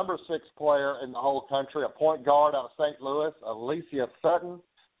 Signed the number 6 player in the whole country, a point guard out of St. Louis, Alicia Sutton.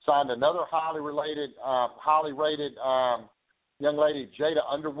 Signed another highly rated young lady, Jada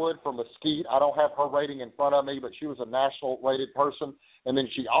Underwood from Mesquite. I don't have her rating in front of me, but she was a national rated person. And then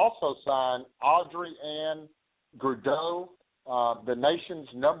she also signed Audrey Ann Grudeau, the nation's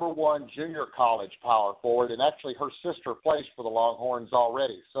number 1 junior college power forward, and actually her sister plays for the Longhorns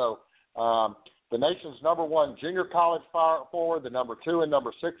already. So the nation's number 1 junior college power forward, the number 2 and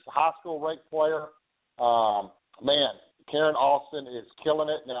number 6 high school ranked player. Karen Austin is killing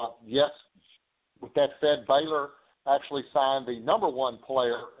it. Now, yes, with that said, Baylor actually signed the number 1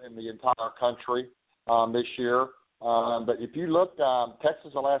 player in the entire country this year. But if you look,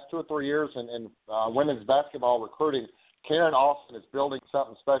 Texas the last 2 or 3 years in women's basketball recruiting, Karen Austin is building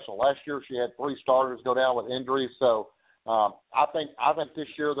something special. Last year she had 3 starters go down with injuries, so I think this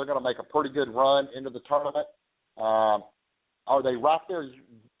year they're going to make a pretty good run into the tournament. Are they right there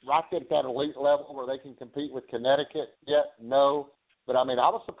at that elite level where they can compete with Connecticut yet? No. But, I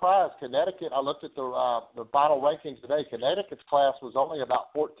was surprised. Connecticut, I looked at the final rankings today. Connecticut's class was only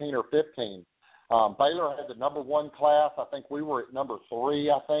about 14 or 15. Baylor had the number 1 class. I think we were at number 3,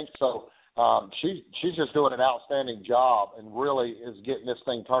 I think. So she's just doing an outstanding job and really is getting this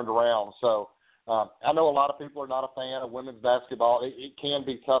thing turned around. So I know a lot of people are not a fan of women's basketball. It can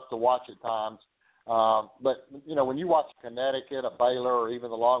be tough to watch at times. But, when you watch Connecticut, a Baylor, or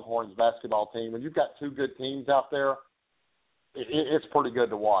even the Longhorns basketball team, when you've got 2 good teams out there, it's pretty good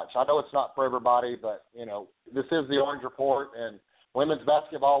to watch. I know it's not for everybody, but, this is the Orange Report, and women's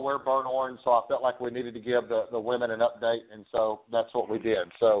basketball, we're burnt orange, so I felt like we needed to give the women an update, and so that's what we did.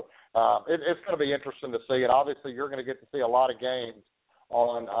 So it's going to be interesting to see, and obviously you're going to get to see a lot of games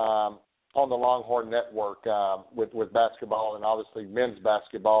on the Longhorn Network with basketball and obviously men's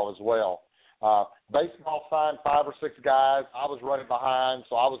basketball as well. Baseball signed 5 or 6 guys. I was running behind,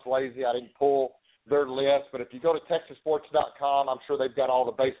 so I was lazy. I didn't pull their list. But if you go to TexasSports.com, I'm sure they've got all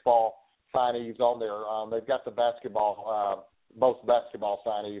the baseball signees on there. They've got the basketball, both basketball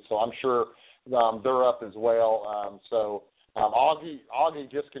signees, so I'm sure they're up as well.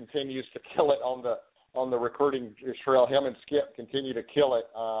 Augie just continues to kill it on the recruiting trail. Him and Skip continue to kill it.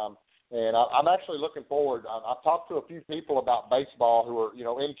 And I'm actually looking forward. I've talked to a few people about baseball who are,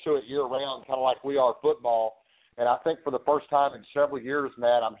 into it year-round, kind of like we are football. And I think for the first time in several years,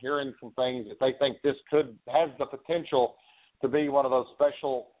 Matt, I'm hearing some things that they think this has the potential to be one of those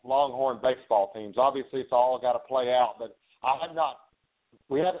special Longhorn baseball teams. Obviously, it's all got to play out, but I have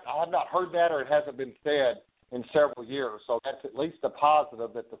not heard that, or it hasn't been said in several years. So that's at least a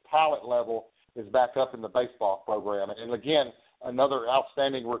positive that the talent level is back up in the baseball program. And again, another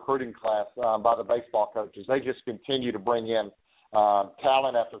outstanding recruiting class by the baseball coaches. They just continue to bring in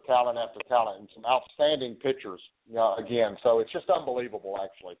talent after talent after talent, and some outstanding pitchers again. So it's just unbelievable,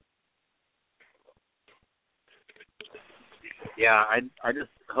 actually. Yeah, I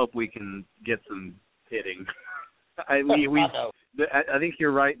just hope we can get some hitting. I think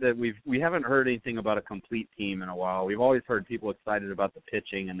you're right that we haven't heard anything about a complete team in a while. We've always heard people excited about the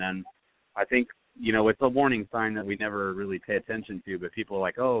pitching, and then I think, it's a warning sign that we never really pay attention to, but people are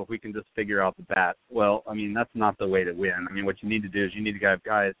like, oh, if we can just figure out the bat. Well, I mean, that's not the way to win. I mean, what you need to do is you need to have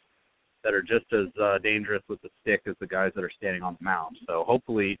guys that are just as dangerous with the stick as the guys that are standing on the mound. So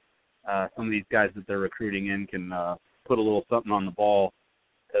hopefully some of these guys that they're recruiting in can put a little something on the ball,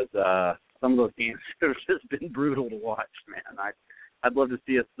 because some of those games have just been brutal to watch, man. I'd love to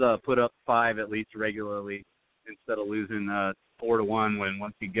see us put up 5 at least regularly instead of losing 4-1 when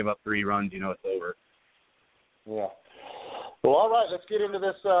once you give up 3 runs, it's over. Yeah. Well, all right, let's get into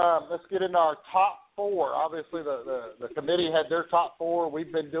this. Let's get into our top 4. Obviously, the committee had their top 4.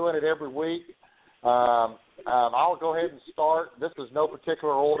 We've been doing it every week. I'll go ahead and start. This is no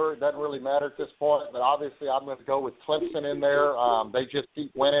particular order. It doesn't really matter at this point, but obviously I'm going to go with Clemson in there. They just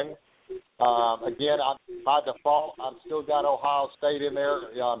keep winning. Again, by default, I've still got Ohio State in there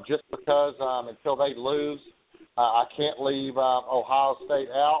just because until they lose, I can't leave Ohio State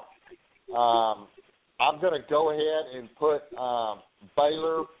out. I'm going to go ahead and put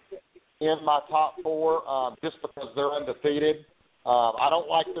Baylor in my top 4 just because they're undefeated. I don't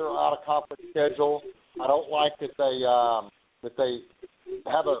like their out-of-conference schedule. I don't like that they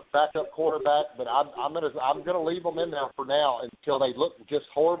have a backup quarterback, but I'm gonna leave them in there for now until they look just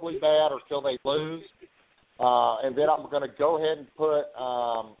horribly bad or till they lose, and then I'm going to go ahead and put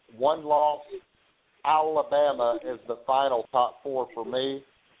one loss Alabama as the final top 4 for me.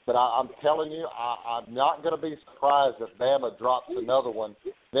 But I'm telling you, I'm not going to be surprised if Bama drops another one.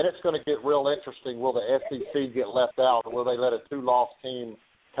 Then it's going to get real interesting. Will the SEC get left out, or will they let a 2-loss team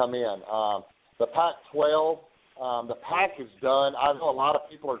come in? The Pac-12, the Pac is done. I know a lot of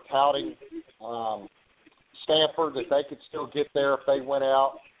people are touting Stanford, that they could still get there if they went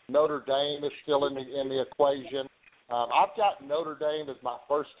out. Notre Dame is still in the equation. I've got Notre Dame as my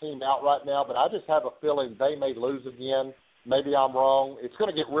first team out right now, but I just have a feeling they may lose again. Maybe I'm wrong. It's going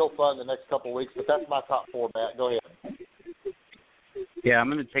to get real fun the next couple of weeks, but that's my top 4, Matt. Go ahead. Yeah, I'm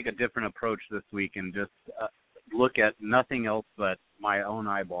going to take a different approach this week and just look at nothing else but my own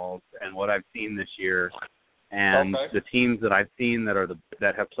eyeballs and what I've seen this year and the teams that I've seen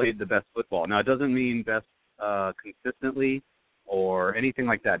that have played the best football. Now, it doesn't mean best consistently or anything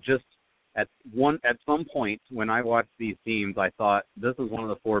like that. Just at some point when I watched these teams, I thought this is one of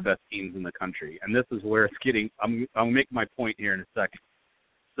the 4 best teams in the country, and this is where it's getting. I'll make my point here in a second.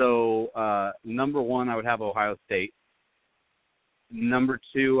 So, number 1, I would have Ohio State. Number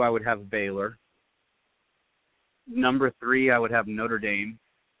 2, I would have Baylor. Number 3, I would have Notre Dame.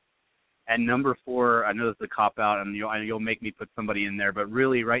 And number 4, I know this is a cop-out, and you'll make me put somebody in there, but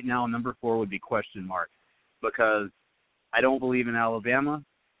really right now number 4 would be question mark, because I don't believe in Alabama.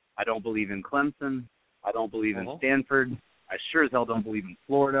 I don't believe in Clemson. I don't believe in Stanford. I sure as hell don't believe in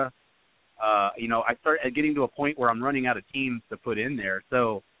Florida. I start getting to a point where I'm running out of teams to put in there.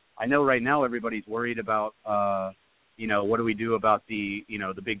 So I know right now everybody's worried about, what do we do about the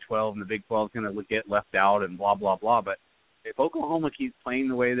Big 12, and the Big 12 is going to get left out and blah, blah, blah. But if Oklahoma keeps playing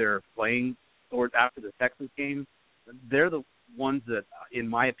the way they're playing towards after the Texas game, they're the ones that, in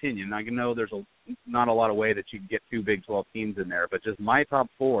my opinion, I know there's not a lot of way that you can get 2 Big 12 teams in there, but just my top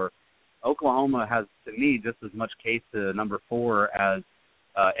 4, Oklahoma has, to me, just as much case to number 4 as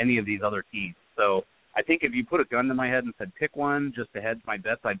any of these other teams. So I think if you put a gun to my head and said pick one, just to hedge my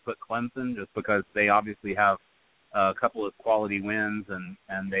bets, I'd put Clemson, just because they obviously have a couple of quality wins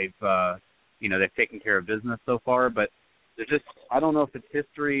and they've they've taken care of business so far. But they're just, I don't know if it's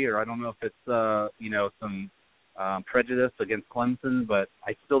history or I don't know if it's some prejudice against Clemson, but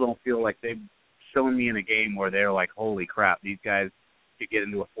I still don't feel like they've shown me in a game where they're like, holy crap, these guys could get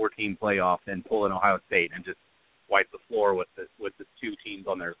into a 14 playoff and pull in Ohio State and just wipe the floor with the 2 teams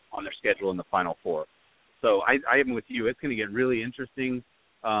on their schedule in the Final 4. So I am with you. It's going to get really interesting.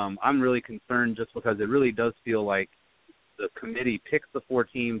 I'm really concerned just because it really does feel like the committee picks the 4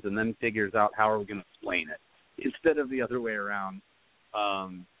 teams and then figures out how are we going to explain it instead of the other way around.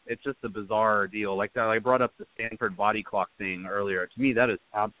 It's just a bizarre deal. Like that, I brought up the Stanford body clock thing earlier. To me, that is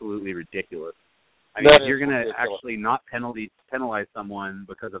absolutely ridiculous. I mean, if you're going to actually not penalize someone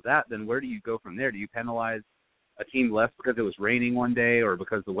because of that, then where do you go from there? Do you penalize a team less because it was raining one day or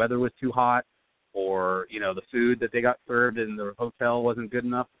because the weather was too hot or, the food that they got served in the hotel wasn't good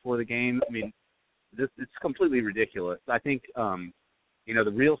enough before the game? I mean, it's completely ridiculous. I think,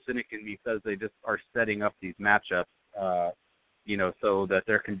 the real cynic in me says they just are setting up these matchups so that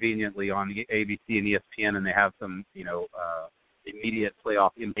they're conveniently on the ABC and ESPN, and they have some, immediate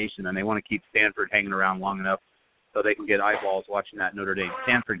playoff information, and they want to keep Stanford hanging around long enough so they can get eyeballs watching that Notre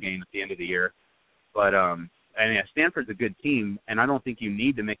Dame-Stanford game at the end of the year. But Stanford's a good team, and I don't think you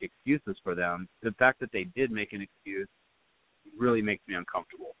need to make excuses for them. The fact that they did make an excuse really makes me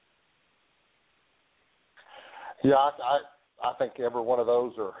uncomfortable. Yeah, I think every one of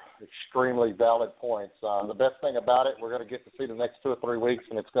those are extremely valid points. The best thing about it, we're going to get to see the next 2 or 3 weeks,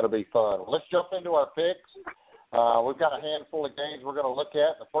 and it's going to be fun. Let's jump into our picks. We've got a handful of games we're going to look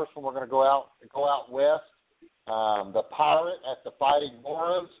at. The first one we're going to go out west. The Pirate at the Fighting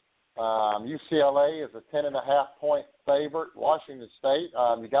Moras. UCLA is a 10.5-point favorite. Washington State.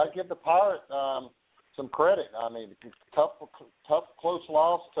 You got to give the Pirate some credit. I mean, tough, close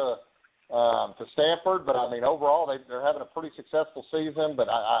loss to Stanford, but I mean overall they're having a pretty successful season. But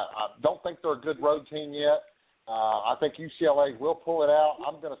I don't think they're a good road team yet. I think UCLA will pull it out.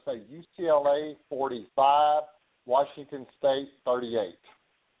 I'm going to say UCLA 45, Washington State 38.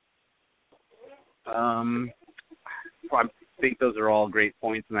 I think those are all great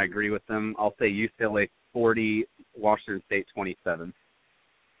points, and I agree with them. I'll say UCLA 40, Washington State 27.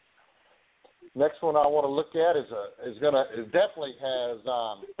 Next one I want to look at it definitely has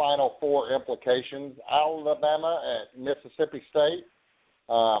Final Four implications. Alabama at Mississippi State.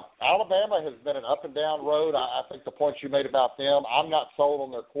 Alabama has been an up and down road. I think the points you made about them, I'm not sold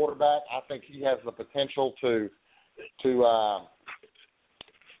on their quarterback. I think he has the potential to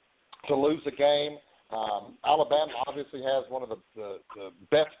lose the game. Alabama obviously has one of the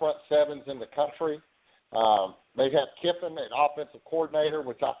best front sevens in the country. They have Kiffin, an offensive coordinator,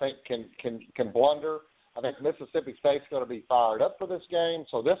 which I think can blunder. I think Mississippi State's going to be fired up for this game,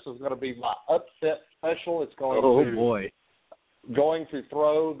 so this is going to be my upset special. It's going to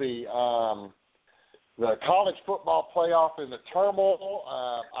throw the college football playoff in the turmoil.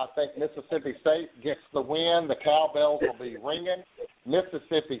 I think Mississippi State gets the win. The cowbells will be ringing.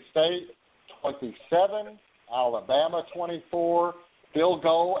 Mississippi State 27, Alabama 24. Field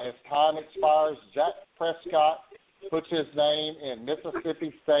goal as time expires. Jack Prescott puts his name in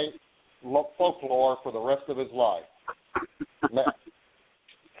Mississippi State folklore for the rest of his life.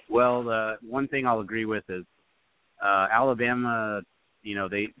 Well, the one thing I'll agree with is Alabama,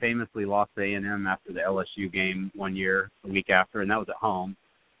 they famously lost to A&M after the LSU game one year, a week after, and that was at home.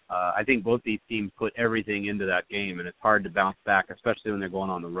 I think both these teams put everything into that game, and it's hard to bounce back, especially when they're going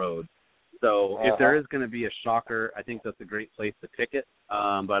on the road. So if there is going to be a shocker, I think that's a great place to pick it.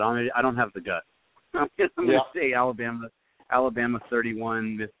 But I don't have the gut. I'm going to say Alabama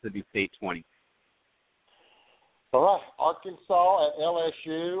 31, Mississippi State 20. All right, Arkansas at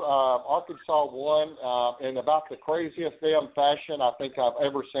LSU. Arkansas won in about the craziest damn fashion I think I've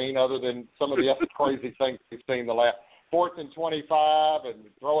ever seen, other than some of the other crazy things we've seen the last 4th and 25 and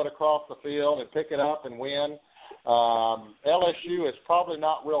throw it across the field and pick it up and win. LSU is probably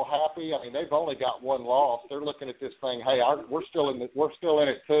not real happy. I mean, they've only got one loss. They're looking at this thing. Hey, we're still in it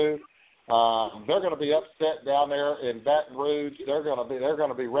too. They're going to be upset down there in Baton Rouge. They're going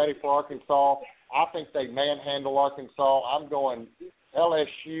to be ready for Arkansas. I think they manhandle Arkansas. I'm going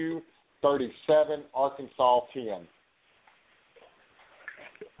LSU 37, Arkansas 10.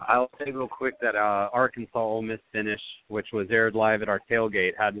 I'll say real quick that Arkansas Ole Miss finish, which was aired live at our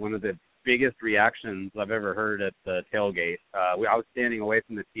tailgate, had one of the biggest reactions I've ever heard at the tailgate. I was standing away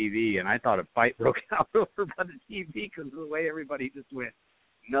from the TV, and I thought a fight broke out over by the TV because of the way everybody just went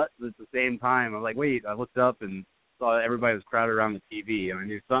nuts at the same time. I'm like, wait, I looked up and saw everybody was crowded around the TV, and I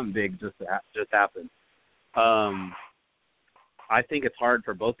knew something big just happened. I think it's hard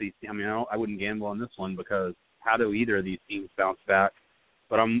for both these teams. I mean, I wouldn't gamble on this one because how do either of these teams bounce back?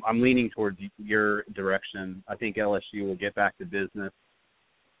 But I'm leaning towards your direction. I think LSU will get back to business.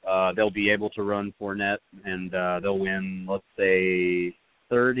 They'll be able to run Fournette, and they'll win, let's say,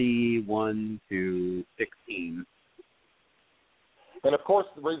 31-16. And, of course,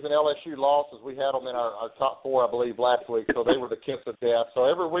 the reason LSU lost is we had them in our top 4, I believe, last week, so they were the kiss of death. So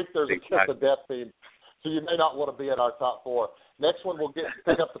every week there's a kiss of death team, so you may not want to be in our top 4. Next one, we'll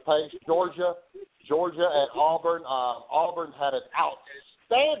pick up the pace. Georgia at Auburn. Auburn had an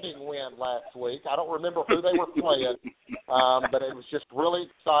outstanding win last week. I don't remember who they were playing, but it was just really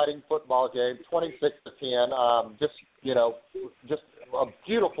exciting football game, 26-10. Just a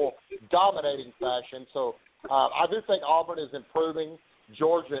beautiful, dominating fashion. So I do think Auburn is improving.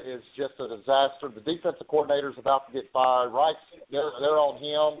 Georgia is just a disaster. The defensive coordinator is about to get fired. Right, they're on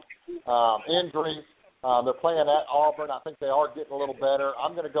him. Injuries. They're playing at Auburn. I think they are getting a little better.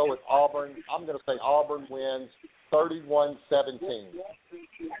 I'm going to go with Auburn. I'm going to say Auburn wins 31-17.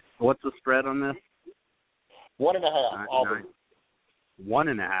 What's the spread on this? 1.5, Auburn.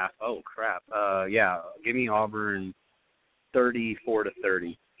 1.5. Oh, crap. Yeah, give me Auburn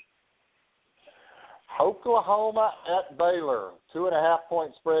 34-30. Oklahoma at Baylor,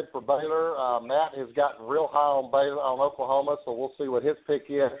 2.5-point spread for Baylor. Matt has gotten real high on Oklahoma, so we'll see what his pick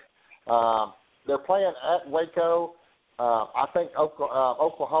is. They're playing at Waco. I think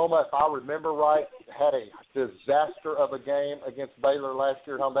Oklahoma, if I remember right, had a disaster of a game against Baylor last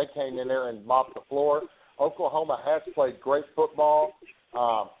year at home. They came in there and mopped the floor. Oklahoma has played great football.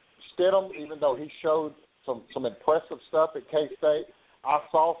 Stidham, even though he showed some impressive stuff at K-State, I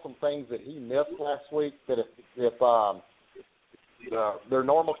saw some things that he missed last week that if their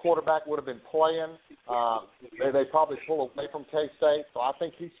normal quarterback would have been playing, they probably pull away from K-State. So I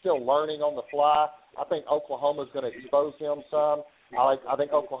think he's still learning on the fly. I think Oklahoma's going to expose him some. I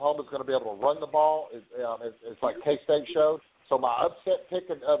think Oklahoma's going to be able to run the ball, it's like K-State showed. So my upset pick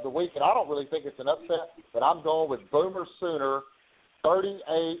of the week, and I don't really think it's an upset, but I'm going with Boomer Sooner,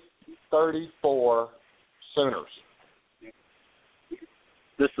 38-34 Sooners.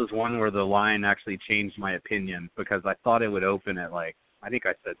 This is one where the line actually changed my opinion because I thought it would open at I think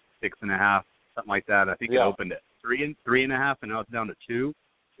I said 6.5, something like that. I think it opened at 3.5, and now it's down to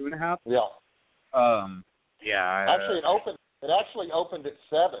 2.5. Yeah. Yeah. Actually, it actually opened at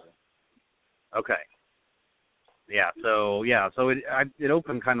 7. Okay. Yeah. So it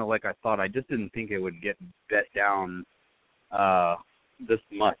opened kind of like I thought. I just didn't think it would get bet down this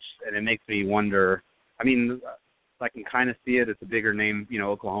much, and it makes me wonder. I mean, I can kind of see it. It's a bigger name.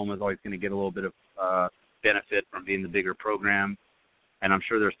 Oklahoma is always going to get a little bit of benefit from being the bigger program, and I'm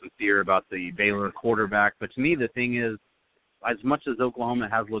sure there's some fear about the Baylor quarterback. But to me, the thing is, as much as Oklahoma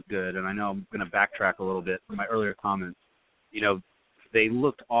has looked good, and I know I'm going to backtrack a little bit from my earlier comments, they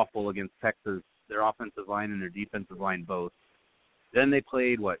looked awful against Texas, their offensive line and their defensive line both. Then they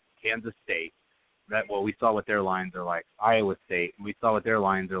played, Kansas State. We saw what their lines are like. Iowa State. We saw what their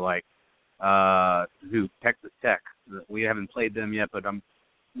lines are like. Texas Tech. We haven't played them yet, but I'm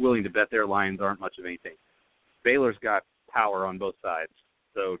willing to bet their lines aren't much of anything. Baylor's got power on both sides.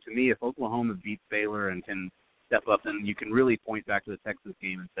 So to me, if Oklahoma beats Baylor and can step up, then you can really point back to the Texas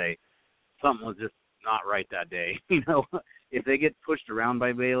game and say something was just not right that day. If they get pushed around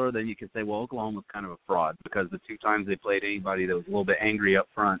by Baylor, then you can say, well, Oklahoma's kind of a fraud because the 2 times they played anybody that was a little bit angry up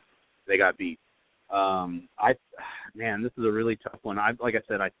front, they got beat. This is a really tough one. Like I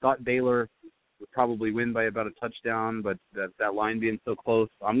said, I thought Baylor would probably win by about a touchdown, but that line being so close,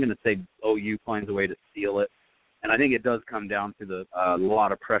 I'm going to say OU finds a way to steal it. And I think it does come down to a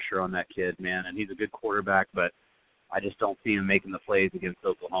lot of pressure on that kid, man. And he's a good quarterback, but I just don't see him making the plays against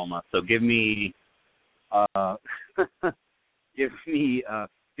Oklahoma. So give me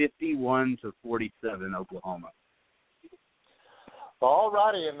 51-47 Oklahoma. All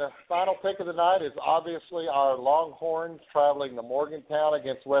righty, and the final pick of the night is obviously our Longhorns traveling to Morgantown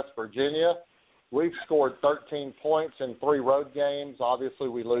against West Virginia. We've scored 13 points in 3 road games. Obviously,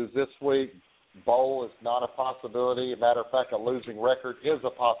 we lose this week. Bowl is not a possibility. As a matter of fact, a losing record is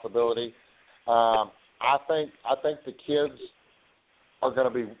a possibility. I think the kids are going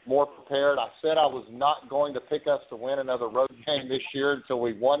to be more prepared. I said I was not going to pick us to win another road game this year until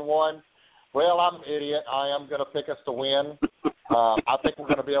we won one. Well, I'm an idiot. I am going to pick us to win. I think we're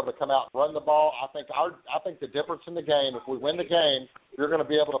going to be able to come out and run the ball. I think the difference in the game, if we win the game, you're going to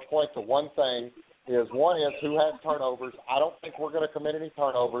be able to point to one thing. One is who has turnovers. I don't think we're going to commit any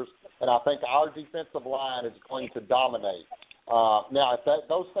turnovers, and I think our defensive line is going to dominate. Now, if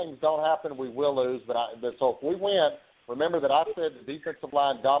those things don't happen, we will lose. So if we win, remember that I said the defensive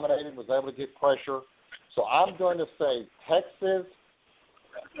line dominated, was able to get pressure. So I'm going to say Texas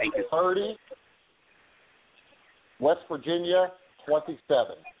 30, West Virginia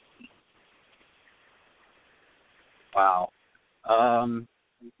 27. Wow.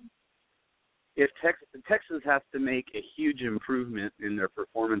 If Texas has to make a huge improvement in their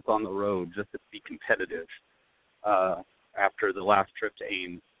performance on the road just to be competitive after the last trip to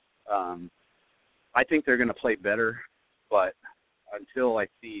Ames, I think they're going to play better. But until I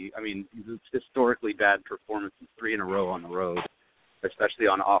see, it's historically bad performances 3 in a row on the road, especially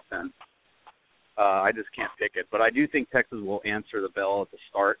on offense. I just can't pick it. But I do think Texas will answer the bell at the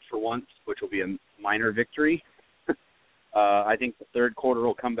start for once, which will be a minor victory. I think the third quarter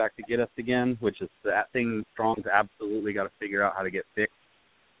will come back to get us again, which is that thing Strong's absolutely got to figure out how to get fixed.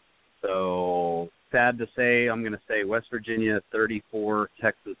 So sad to say, I'm going to say West Virginia 34,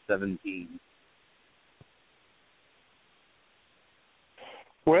 Texas 17.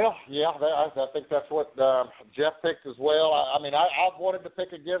 Well, yeah, I think that's what Jeff picked as well. I've wanted to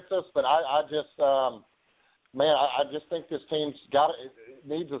pick against us, but I just think this team's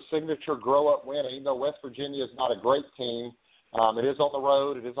needs a signature grow-up win. Even though West Virginia is not a great team, It is on the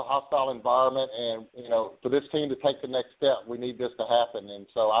road. It is a hostile environment, and for this team to take the next step, we need this to happen. And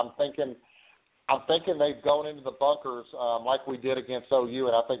so I'm thinking they've gone into the bunkers like we did against OU,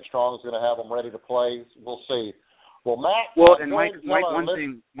 and I think Strong's going to have them ready to play. We'll see. Well, Matt. Well, and Mike, one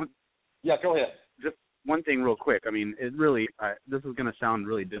thing. Yeah, go ahead. Just one thing, real quick. I mean, it really. This is going to sound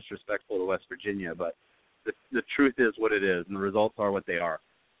really disrespectful to West Virginia, but the truth is what it is, and the results are what they are.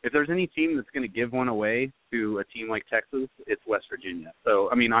 If there's any team that's going to give one away to a team like Texas, it's West Virginia. So,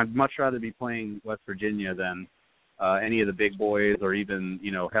 I mean, I'd much rather be playing West Virginia than any of the big boys or even,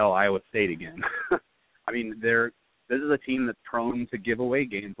 hell, Iowa State again. I mean, this is a team that's prone to give away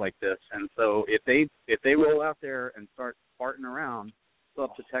games like this. And so if they roll out there and start farting around, it's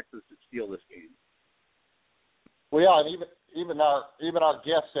up to Texas to steal this game. Well, yeah, and even our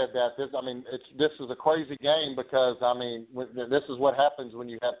guest said that. This is a crazy game because this is what happens when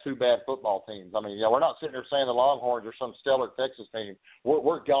you have two bad football teams. We're not sitting there saying the Longhorns are some stellar Texas team.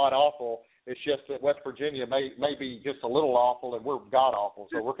 We're god awful. It's just that West Virginia may be just a little awful, and we're god awful.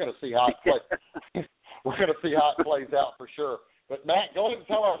 So we're going to see how it plays. We're going to see how it plays out for sure. But Matt, go ahead and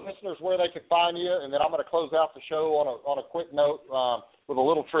tell our listeners where they can find you, and then I'm going to close out the show on a quick note with a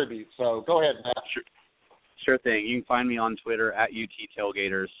little tribute. So go ahead, Matt. Sure thing. You can find me on Twitter at UT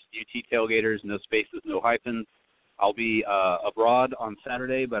Tailgaters, no spaces, no hyphens. I'll be abroad on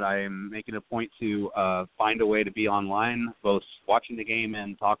Saturday, but I am making a point to find a way to be online, both watching the game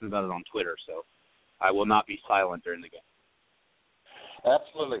and talking about it on Twitter. So I will not be silent during the game.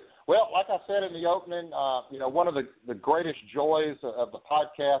 Absolutely. Well, like I said in the opening, one of the greatest joys of the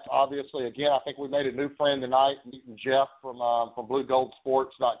podcast, obviously, again, I think we made a new friend tonight, meeting Jeff from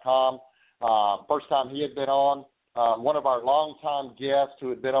BlueGoldSports.com. First time he had been on. One of our longtime guests who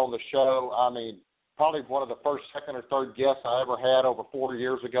had been on the show, probably one of the first, second, or third guests I ever had over 4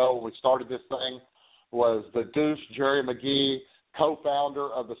 years ago when we started this thing, was the Deuce, Jerry McGee, co-founder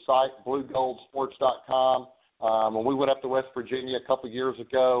of the site BlueGoldSports.com. When we went up to West Virginia a couple of years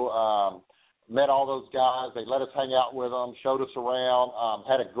ago, met all those guys. They let us hang out with them, showed us around,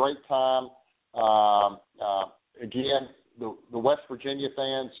 had a great time. Again, the West Virginia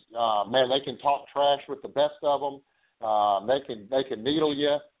fans, they can talk trash with the best of them. They can needle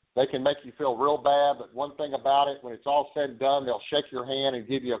you. They can make you feel real bad, but one thing about it, when it's all said and done, they'll shake your hand and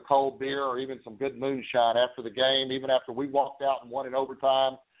give you a cold beer or even some good moonshine after the game, even after we walked out and won in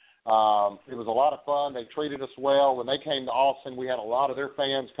overtime. It was a lot of fun. They treated us well. When they came to Austin, we had a lot of their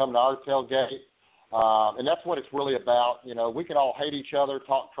fans come to our tailgate, and that's what it's really about. We can all hate each other,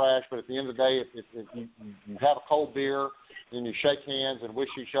 talk trash, but at the end of the day, if you have a cold beer and you shake hands and wish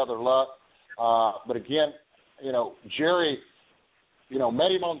each other luck. But again, Jerry,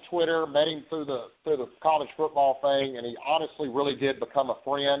 met him on Twitter, met him through the college football thing, and he honestly really did become a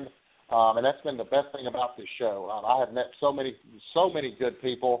friend. And that's been the best thing about this show. I have met so many good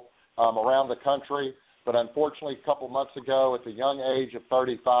people around the country, but unfortunately, a couple months ago, at the young age of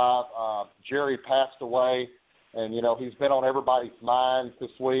 35, Jerry passed away, and he's been on everybody's minds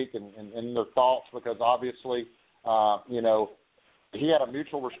this week and their thoughts because obviously, he had a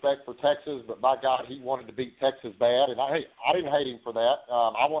mutual respect for Texas, but by God, he wanted to beat Texas bad, and I didn't hate him for that.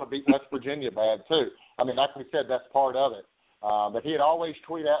 I want to beat West Virginia bad too. Like we said, that's part of it. But he had always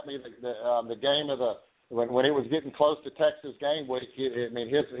tweet at me the game of when it was getting close to Texas game week.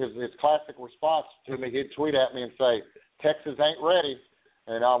 His classic response to me, he'd tweet at me and say, "Texas ain't ready,"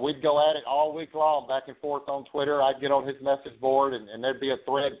 and we'd go at it all week long, back and forth on Twitter. I'd get on his message board, and there'd be a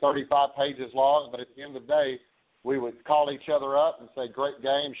thread 35 pages long. But at the end of the day, we would call each other up and say, "Great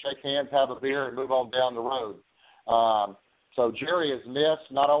game," shake hands, have a beer, and move on down the road. So Jerry has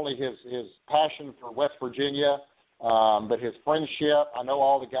missed not only his passion for West Virginia, but his friendship. I know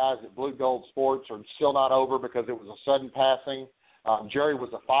all the guys at Blue Gold Sports are still not over because it was a sudden passing. Jerry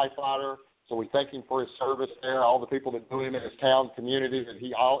was a firefighter, so we thank him for his service there. All the people that knew him in his town communities, and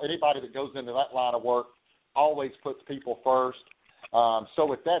anybody that goes into that line of work always puts people first. So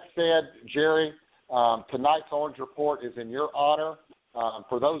with that said, Jerry, tonight's Orange Report is in your honor.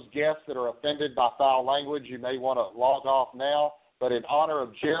 For those guests that are offended by foul language, you may want to log off now. But in honor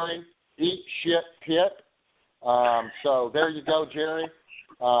of Jerry, eat shit pit. So there you go, Jerry.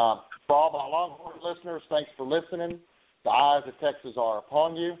 For all my Longhorn listeners, thanks for listening. The eyes of Texas are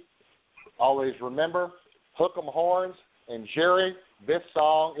upon you. Always remember, hook 'em horns. And Jerry, this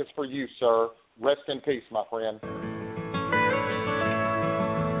song is for you, sir. Rest in peace, my friend.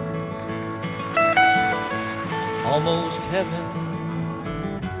 Almost heaven,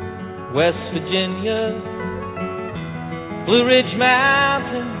 West Virginia, Blue Ridge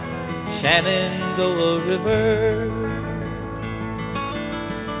Mountain, Shenandoah River.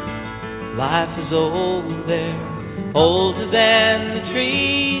 Life is old there, older than the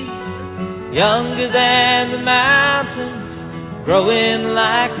trees, younger than the mountains, growing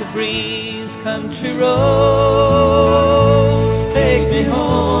like the breeze. Country roads, take me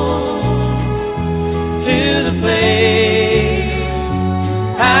home to the place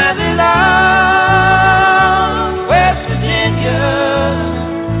I belong. West Virginia,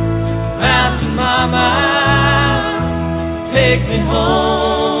 Mountain Mama, take me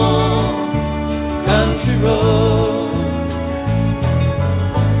home. Country roads,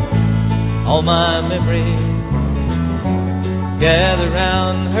 all my memories gather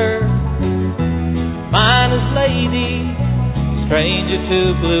round her. Miner's lady, stranger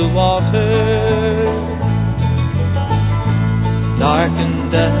to blue water, dark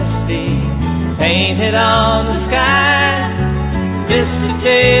and dusty, painted on the sky, misty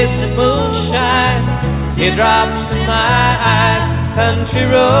taste of moonshine, teardrops in my eyes. Country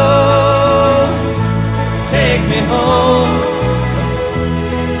road, take me home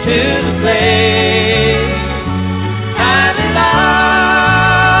to the place I belong.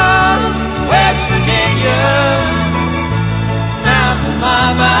 West Virginia, Mountain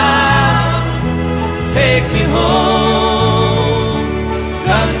Mama, take me home.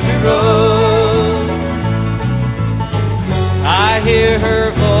 Country road, I hear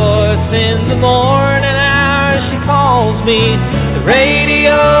her voice in the morning hours. She calls me. The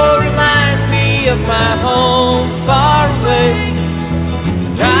radio reminds me of my home far away.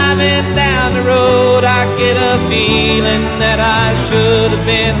 Driving down the road, I get a feeling that I should have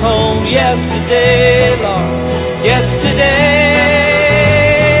been home yesterday, Lord, yesterday.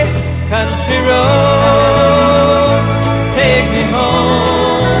 Country road, take me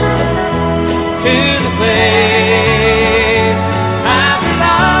home to the place I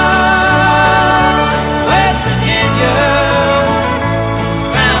belong. West Virginia,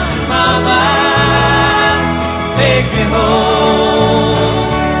 Mountain Mama, take me home.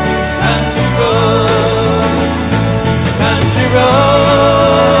 Country road,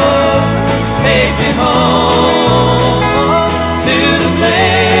 take me home to the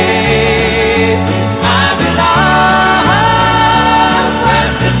place I belong.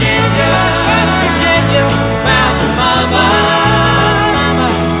 West Virginia, Mountain Mama,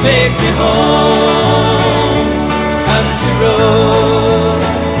 take me home.